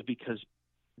matters because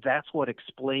that's what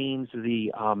explains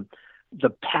the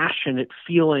passionate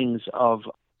feelings of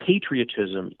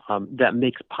patriotism that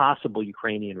makes possible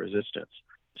Ukrainian resistance.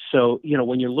 So,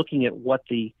 when you're looking at what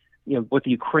the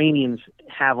Ukrainians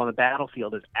have on the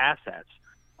battlefield as assets,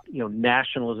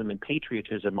 nationalism and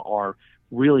patriotism are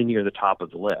really near the top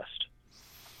of the list.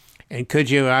 And could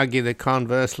you argue that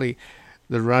conversely,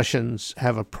 the Russians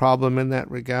have a problem in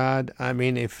that regard? I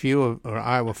mean, if you or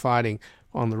I were fighting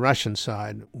on the Russian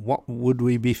side, what would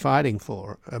we be fighting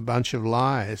for? A bunch of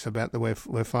lies about the way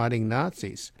we're fighting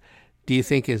Nazis. Do you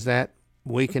think is that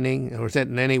weakening, or is that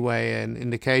in any way an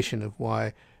indication of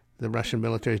why the Russian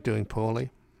military is doing poorly?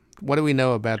 What do we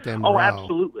know about their morale? Oh,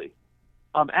 absolutely.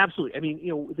 Absolutely. I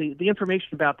mean, the information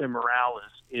about their morale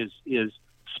is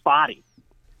spotty,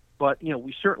 but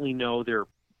we certainly know there are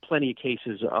plenty of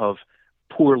cases of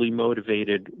poorly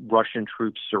motivated Russian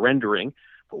troops surrendering.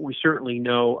 But we certainly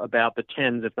know about the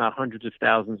tens, if not hundreds of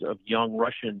thousands of young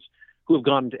Russians who have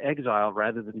gone into exile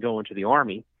rather than go into the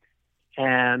army.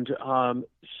 And I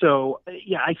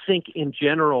think in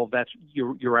general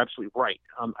you're absolutely right.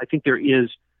 I think there is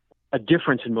a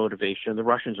difference in motivation. The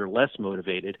Russians are less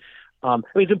motivated.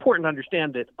 It's important to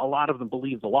understand that a lot of them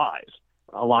believe the lies.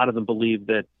 A lot of them believe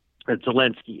that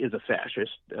Zelensky is a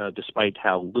fascist, despite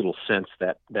how little sense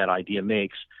that idea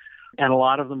makes. And a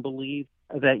lot of them believe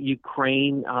that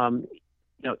Ukraine,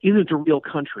 isn't a real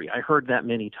country. I heard that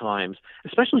many times,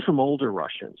 especially from older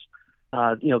Russians.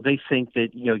 They think that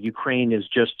Ukraine is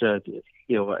just an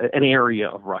area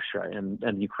of Russia,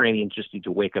 and Ukrainians just need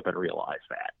to wake up and realize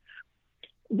that.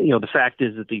 The fact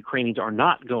is that the Ukrainians are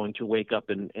not going to wake up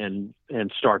and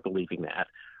start believing that.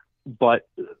 But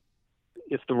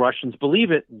if the Russians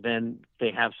believe it, then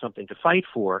they have something to fight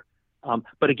for.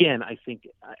 But again, I think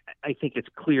it's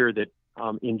clear that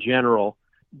in general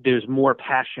there's more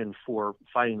passion for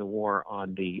fighting the war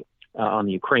on the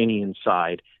Ukrainian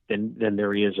side than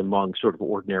there is among sort of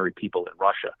ordinary people in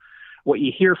Russia. What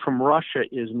you hear from Russia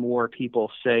is more people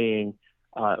saying,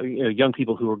 young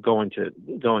people who are going to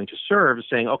serve,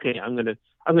 saying, "Okay, I'm going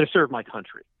to serve my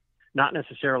country." Not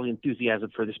necessarily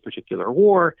enthusiasm for this particular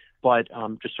war, but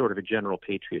just sort of a general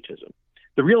patriotism.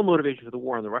 The real motivation for the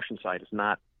war on the Russian side is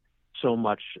not so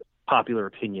much popular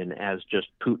opinion as just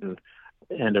Putin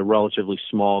and a relatively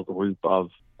small group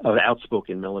of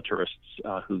outspoken militarists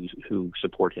who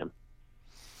support him.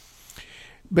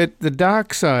 But the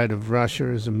dark side of Russia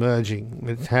is emerging.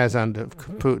 It has under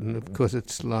Putin. Of course,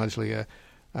 it's largely a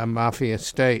mafia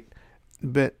state.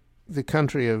 But the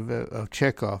country of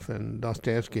Chekhov and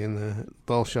Dostoevsky and the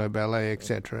Bolshoi Ballet,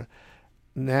 etc.,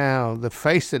 now the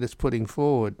face that it's putting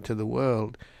forward to the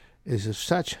world is of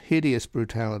such hideous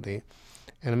brutality.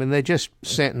 And I mean, they just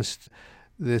sentenced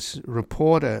this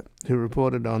reporter who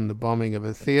reported on the bombing of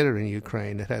a theater in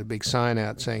Ukraine that had a big sign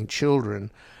out saying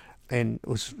children, and it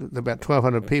was about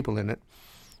 1,200 people in it.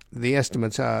 The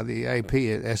estimates are, the AP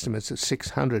estimates that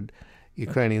 600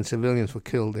 Ukrainian civilians were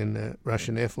killed in the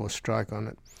Russian Air Force strike on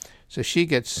it. So she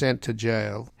gets sent to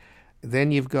jail.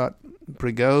 Then you've got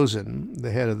Prigozhin,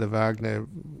 the head of the Wagner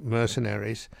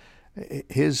mercenaries.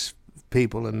 His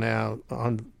people are now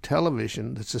on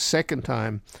television. It's the second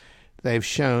time they've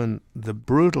shown the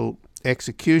brutal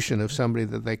execution of somebody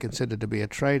that they consider to be a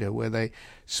traitor, where they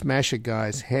smash a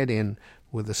guy's head in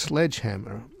with a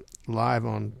sledgehammer. live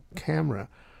on camera.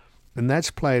 And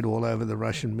that's played all over the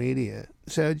Russian media.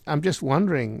 So I'm just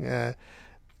wondering,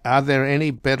 are there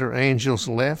any better angels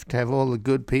left? Have all the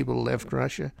good people left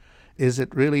Russia? Is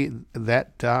it really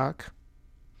that dark?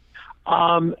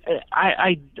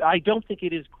 I don't think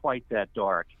it is quite that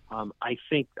dark. I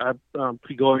think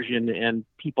Prigozhin and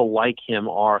people like him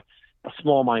are a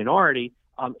small minority.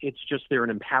 It's just they're an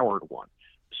empowered one.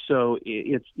 So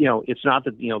it's not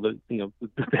that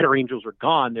the better angels are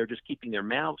gone. They're just keeping their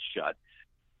mouths shut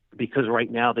because right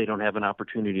now they don't have an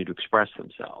opportunity to express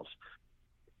themselves.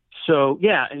 So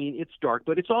yeah, I mean it's dark,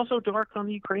 but it's also dark on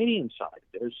the Ukrainian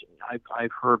side.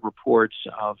 I've heard reports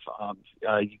of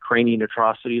Ukrainian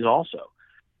atrocities also.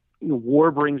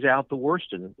 War brings out the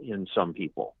worst in some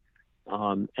people,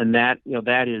 and that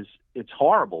it's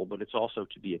horrible, but it's also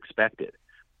to be expected.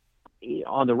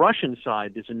 On the Russian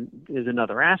side, there's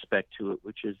another aspect to it,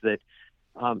 which is that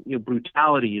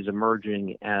brutality is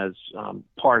emerging as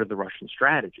part of the Russian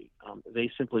strategy. They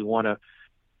simply want to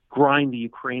grind the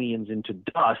Ukrainians into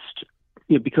dust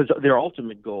because their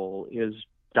ultimate goal is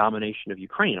domination of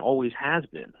Ukraine, always has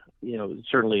been,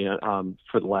 certainly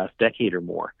for the last decade or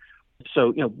more.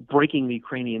 So, breaking the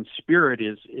Ukrainian spirit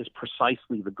is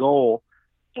precisely the goal.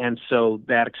 And so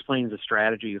that explains the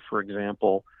strategy of, for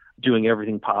example, doing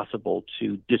everything possible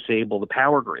to disable the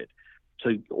power grid. So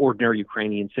ordinary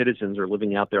Ukrainian citizens are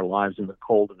living out their lives in the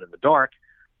cold and in the dark.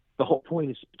 The whole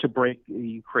point is to break the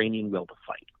Ukrainian will to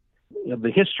fight.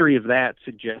 The history of that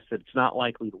suggests that it's not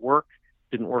likely to work.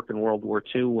 Didn't work in World War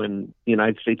II when the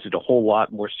United States did a whole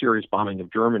lot more serious bombing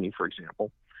of Germany, for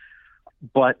example.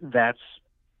 But that's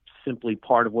simply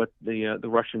part of what the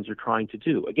Russians are trying to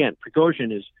do. Again,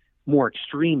 Prigozhin is more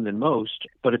extreme than most,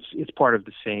 but it's part of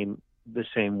the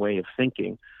same way of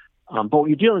thinking. But what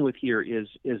you're dealing with here is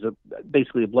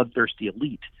basically a bloodthirsty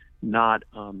elite, not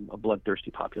a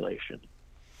bloodthirsty population.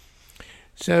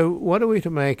 So what are we to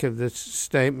make of this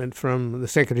statement from the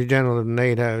Secretary General of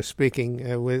NATO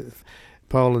speaking with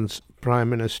Poland's Prime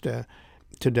Minister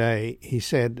today? He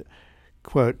said,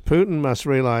 quote, "Putin must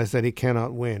realize that he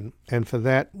cannot win, and for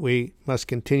that we must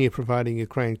continue providing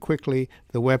Ukraine quickly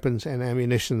the weapons and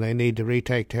ammunition they need to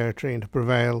retake territory and to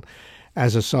prevail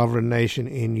as a sovereign nation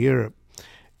in Europe."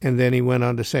 And then he went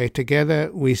on to say,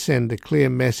 "Together we send a clear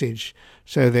message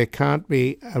so there can't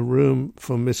be a room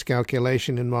for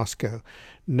miscalculation in Moscow.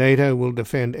 NATO will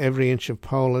defend every inch of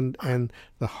Poland and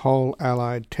the whole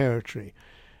Allied territory."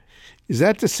 Is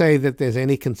that to say that there's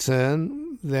any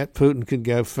concern that Putin could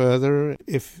go further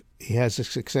if he has a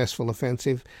successful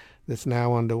offensive that's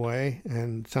now underway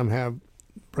and somehow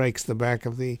breaks the back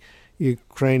of the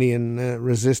Ukrainian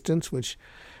resistance, which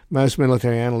most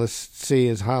military analysts see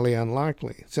as highly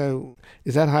unlikely? So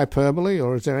is that hyperbole,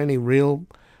 or is there any real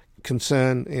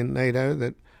concern in NATO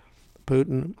that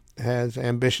Putin has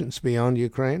ambitions beyond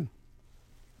Ukraine?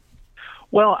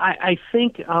 Well, I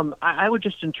think I would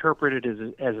just interpret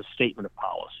it as a statement of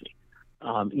policy.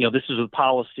 This is a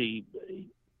policy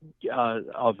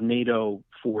of NATO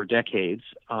for decades,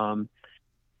 and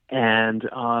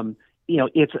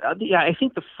it's I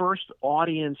think the first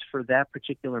audience for that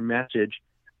particular message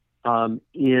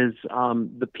is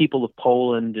the people of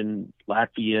Poland and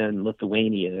Latvia and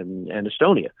Lithuania and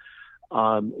Estonia.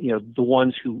 The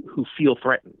ones who feel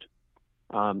threatened.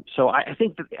 So I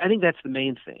think that's the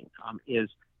main thing. Is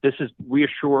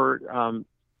reassure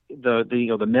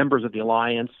the members of the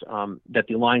alliance that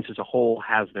the alliance as a whole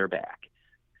has their back.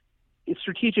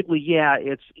 Strategically,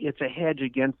 it's a hedge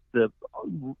against the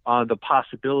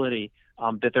possibility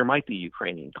that there might be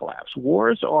Ukrainian collapse.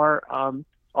 Wars are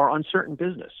uncertain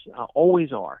business,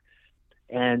 always are,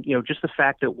 and just the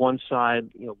fact that one side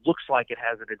looks like it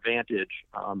has an advantage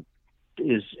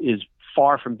is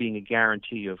far from being a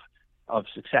guarantee of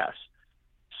success.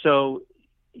 So,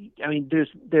 I mean,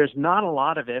 there's not a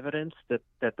lot of evidence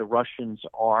that the Russians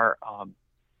are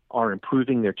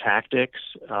improving their tactics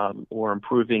or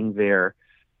improving their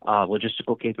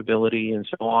logistical capability and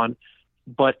so on.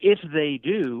 But if they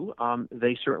do,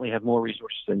 they certainly have more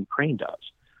resources than Ukraine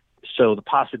does. So the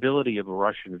possibility of a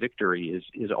Russian victory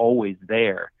is always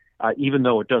there, even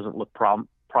though it doesn't look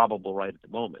probable right at the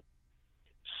moment.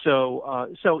 So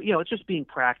it's just being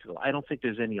practical. I don't think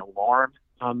there's any alarm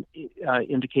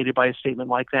indicated by a statement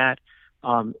like that.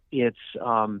 It's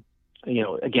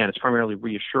it's primarily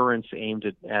reassurance aimed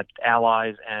at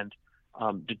allies and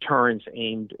deterrence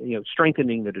aimed,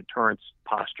 strengthening the deterrence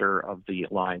posture of the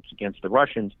alliance against the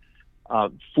Russians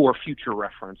for future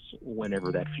reference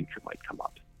whenever that future might come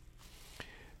up.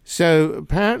 So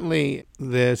apparently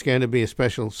there's going to be a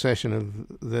special session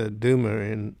of the Duma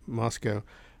in Moscow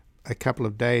a couple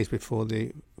of days before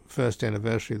the first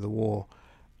anniversary of the war.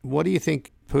 What do you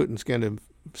think Putin's going to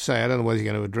say? I don't know whether he's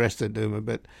going to address the Duma,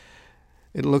 but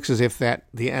it looks as if that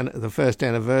the first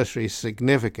anniversary is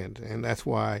significant, and that's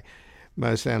why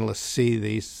most analysts see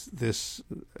this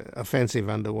offensive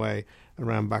underway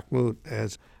around Bakhmut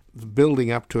as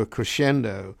building up to a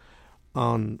crescendo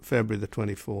on February the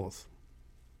 24th.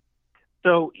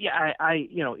 So yeah, I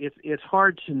it's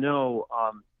hard to know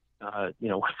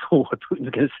what Putin's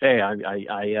going to say.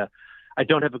 I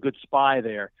don't have a good spy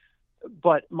there,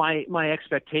 but my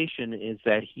expectation is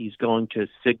that he's going to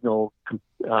signal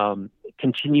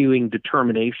continuing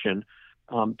determination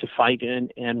to fight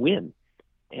and win,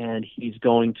 and he's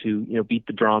going to beat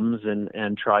the drums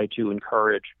and try to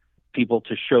encourage people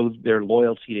to show their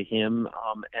loyalty to him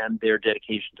and their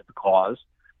dedication to the cause.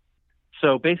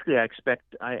 So basically, I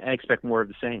expect more of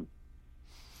the same.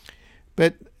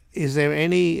 But is there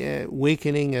any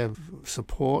weakening of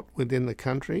support within the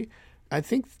country? I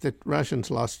think that Russians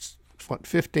lost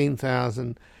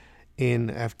 15,000 in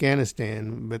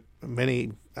Afghanistan, but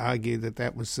many argue that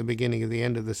that was the beginning of the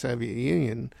end of the Soviet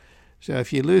Union. So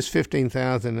if you lose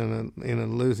 15,000 in a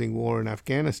losing war in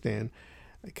Afghanistan,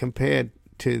 compared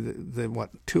to the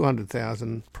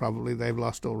 200,000 probably they've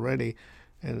lost already,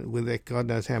 and with their God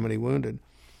knows how many wounded,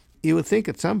 you would think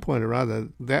at some point or other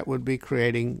that would be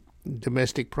creating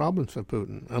domestic problems for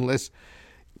Putin, unless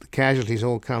the casualties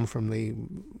all come from the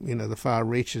far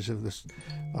reaches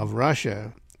of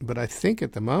Russia. But I think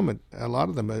at the moment a lot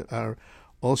of them are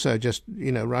also just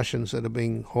Russians that are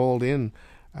being hauled in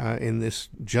this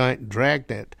giant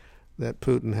dragnet that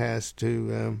Putin has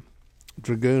to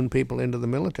dragoon people into the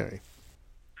military.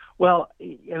 Well,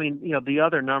 I mean, the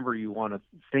other number you want to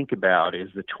think about is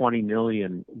the 20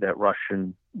 million that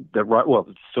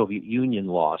the Soviet Union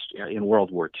lost in World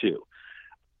War II.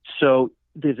 So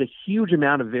there's a huge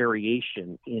amount of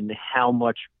variation in how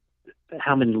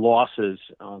many losses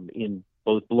in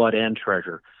both blood and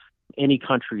treasure any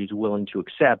country is willing to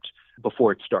accept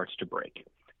before it starts to break.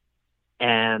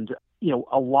 And,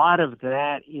 a lot of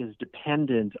that is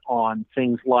dependent on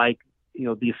things like,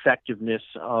 the effectiveness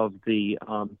of the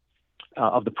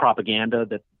propaganda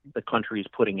that the country is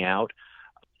putting out,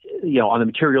 on the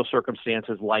material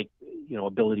circumstances like,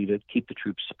 ability to keep the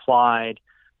troops supplied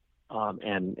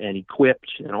and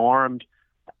equipped and armed,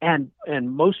 and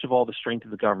most of all, the strength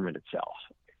of the government itself.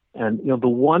 And, the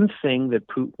one thing that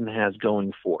Putin has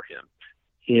going for him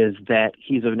is that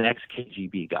he's an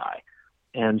ex-KGB guy.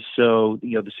 And so,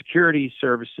 the security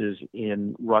services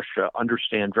in Russia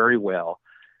understand very well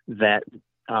that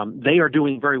they are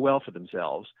doing very well for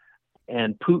themselves,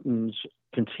 and Putin's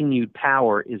continued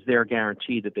power is their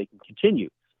guarantee that they can continue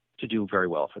to do very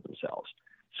well for themselves.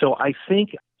 So I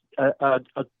think a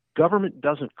government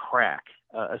doesn't crack,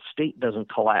 a state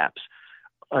doesn't collapse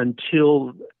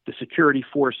until the security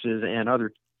forces and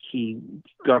other key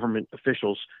government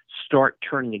officials start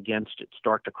turning against it,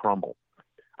 start to crumble.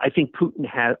 I think Putin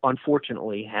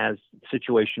unfortunately has the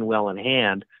situation well in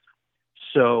hand.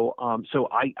 So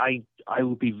I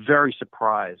would be very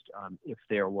surprised if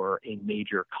there were a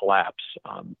major collapse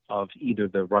of either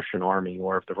the Russian army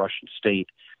or of the Russian state.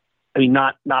 I mean,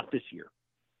 not this year,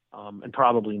 and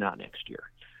probably not next year.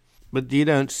 But you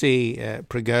don't see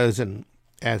Prigozhin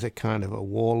as a kind of a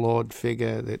warlord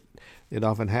figure that it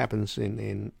often happens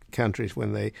in countries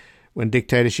when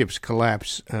dictatorships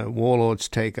collapse, warlords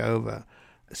take over.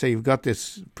 So you've got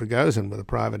this Prigozhin with a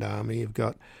private army, you've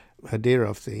got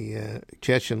Kadyrov, the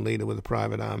Chechen leader, with a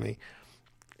private army.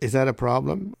 Is that a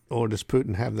problem, or does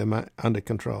Putin have them under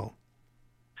control?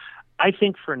 I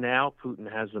think for now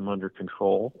Putin has them under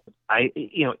control.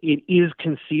 It is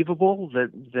conceivable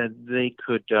that they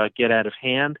could get out of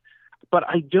hand, but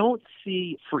I don't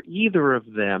see for either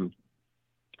of them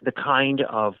the kind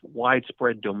of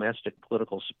widespread domestic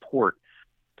political support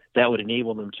that would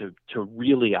enable them to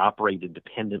really operate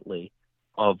independently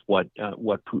of what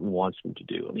Putin wants them to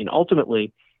do. I mean,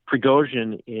 ultimately,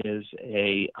 Prigozhin is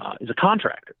a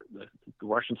contractor. The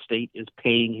Russian state is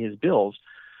paying his bills.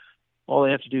 All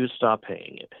they have to do is stop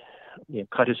paying it,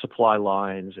 cut his supply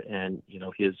lines, and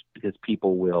his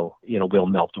people will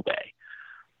melt away.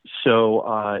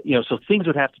 So so things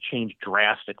would have to change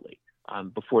drastically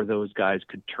before those guys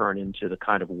could turn into the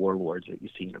kind of warlords that you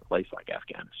see in a place like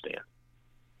Afghanistan.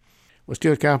 Well,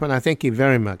 Stuart Kauffman, I thank you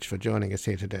very much for joining us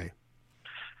here today.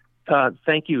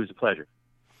 Thank you. It was a pleasure.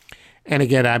 And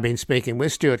again, I've been speaking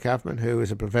with Stuart Kauffman, who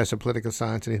is a professor of political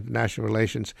science and international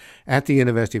relations at the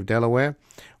University of Delaware,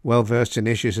 well-versed in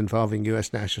issues involving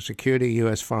U.S. national security,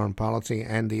 U.S. foreign policy,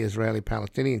 and the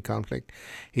Israeli-Palestinian conflict.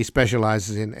 He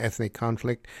specializes in ethnic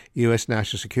conflict, U.S.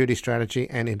 national security strategy,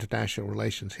 and international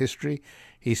relations history.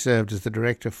 He served as the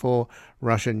director for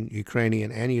Russian,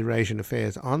 Ukrainian, and Eurasian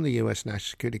affairs on the U.S. National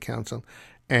Security Council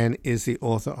and is the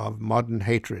author of Modern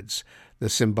Hatreds, The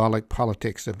Symbolic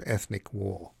Politics of Ethnic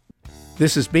War.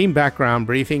 This has been Background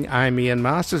Briefing. I'm Ian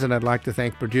Masters, and I'd like to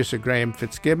thank producer Graham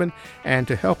Fitzgibbon. And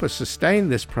to help us sustain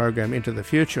this program into the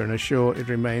future and assure it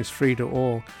remains free to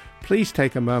all, please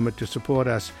take a moment to support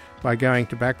us by going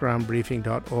to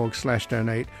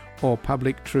backgroundbriefing.org/donate or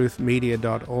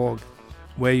publictruthmedia.org,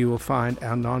 where you will find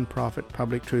our non-profit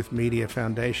Public Truth Media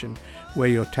Foundation, where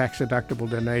your tax-deductible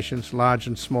donations, large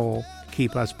and small,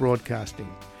 keep us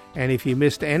broadcasting. And if you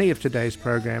missed any of today's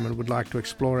program and would like to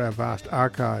explore our vast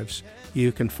archives,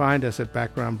 you can find us at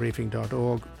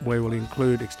backgroundbriefing.org, where we'll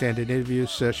include extended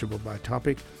interviews searchable by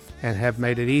topic and have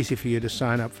made it easy for you to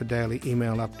sign up for daily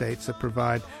email updates that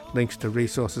provide links to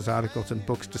resources, articles, and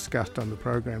books discussed on the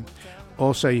program.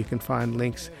 Also, you can find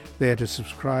links there to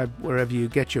subscribe wherever you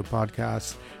get your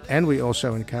podcasts, and we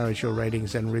also encourage your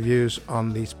ratings and reviews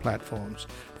on these platforms.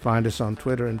 Find us on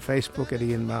Twitter and Facebook at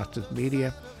Ian Masters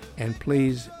Media. And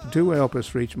please do help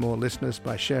us reach more listeners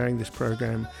by sharing this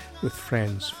program with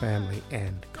friends, family,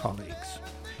 and colleagues.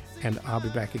 And I'll be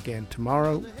back again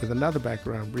tomorrow with another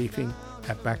Background Briefing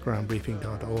at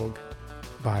backgroundbriefing.org.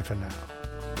 Bye for now.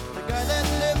 The guy that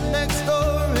lived next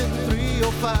door in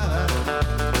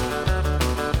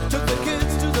 305 took the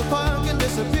kids to the park and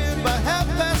disappeared by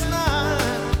 5:30.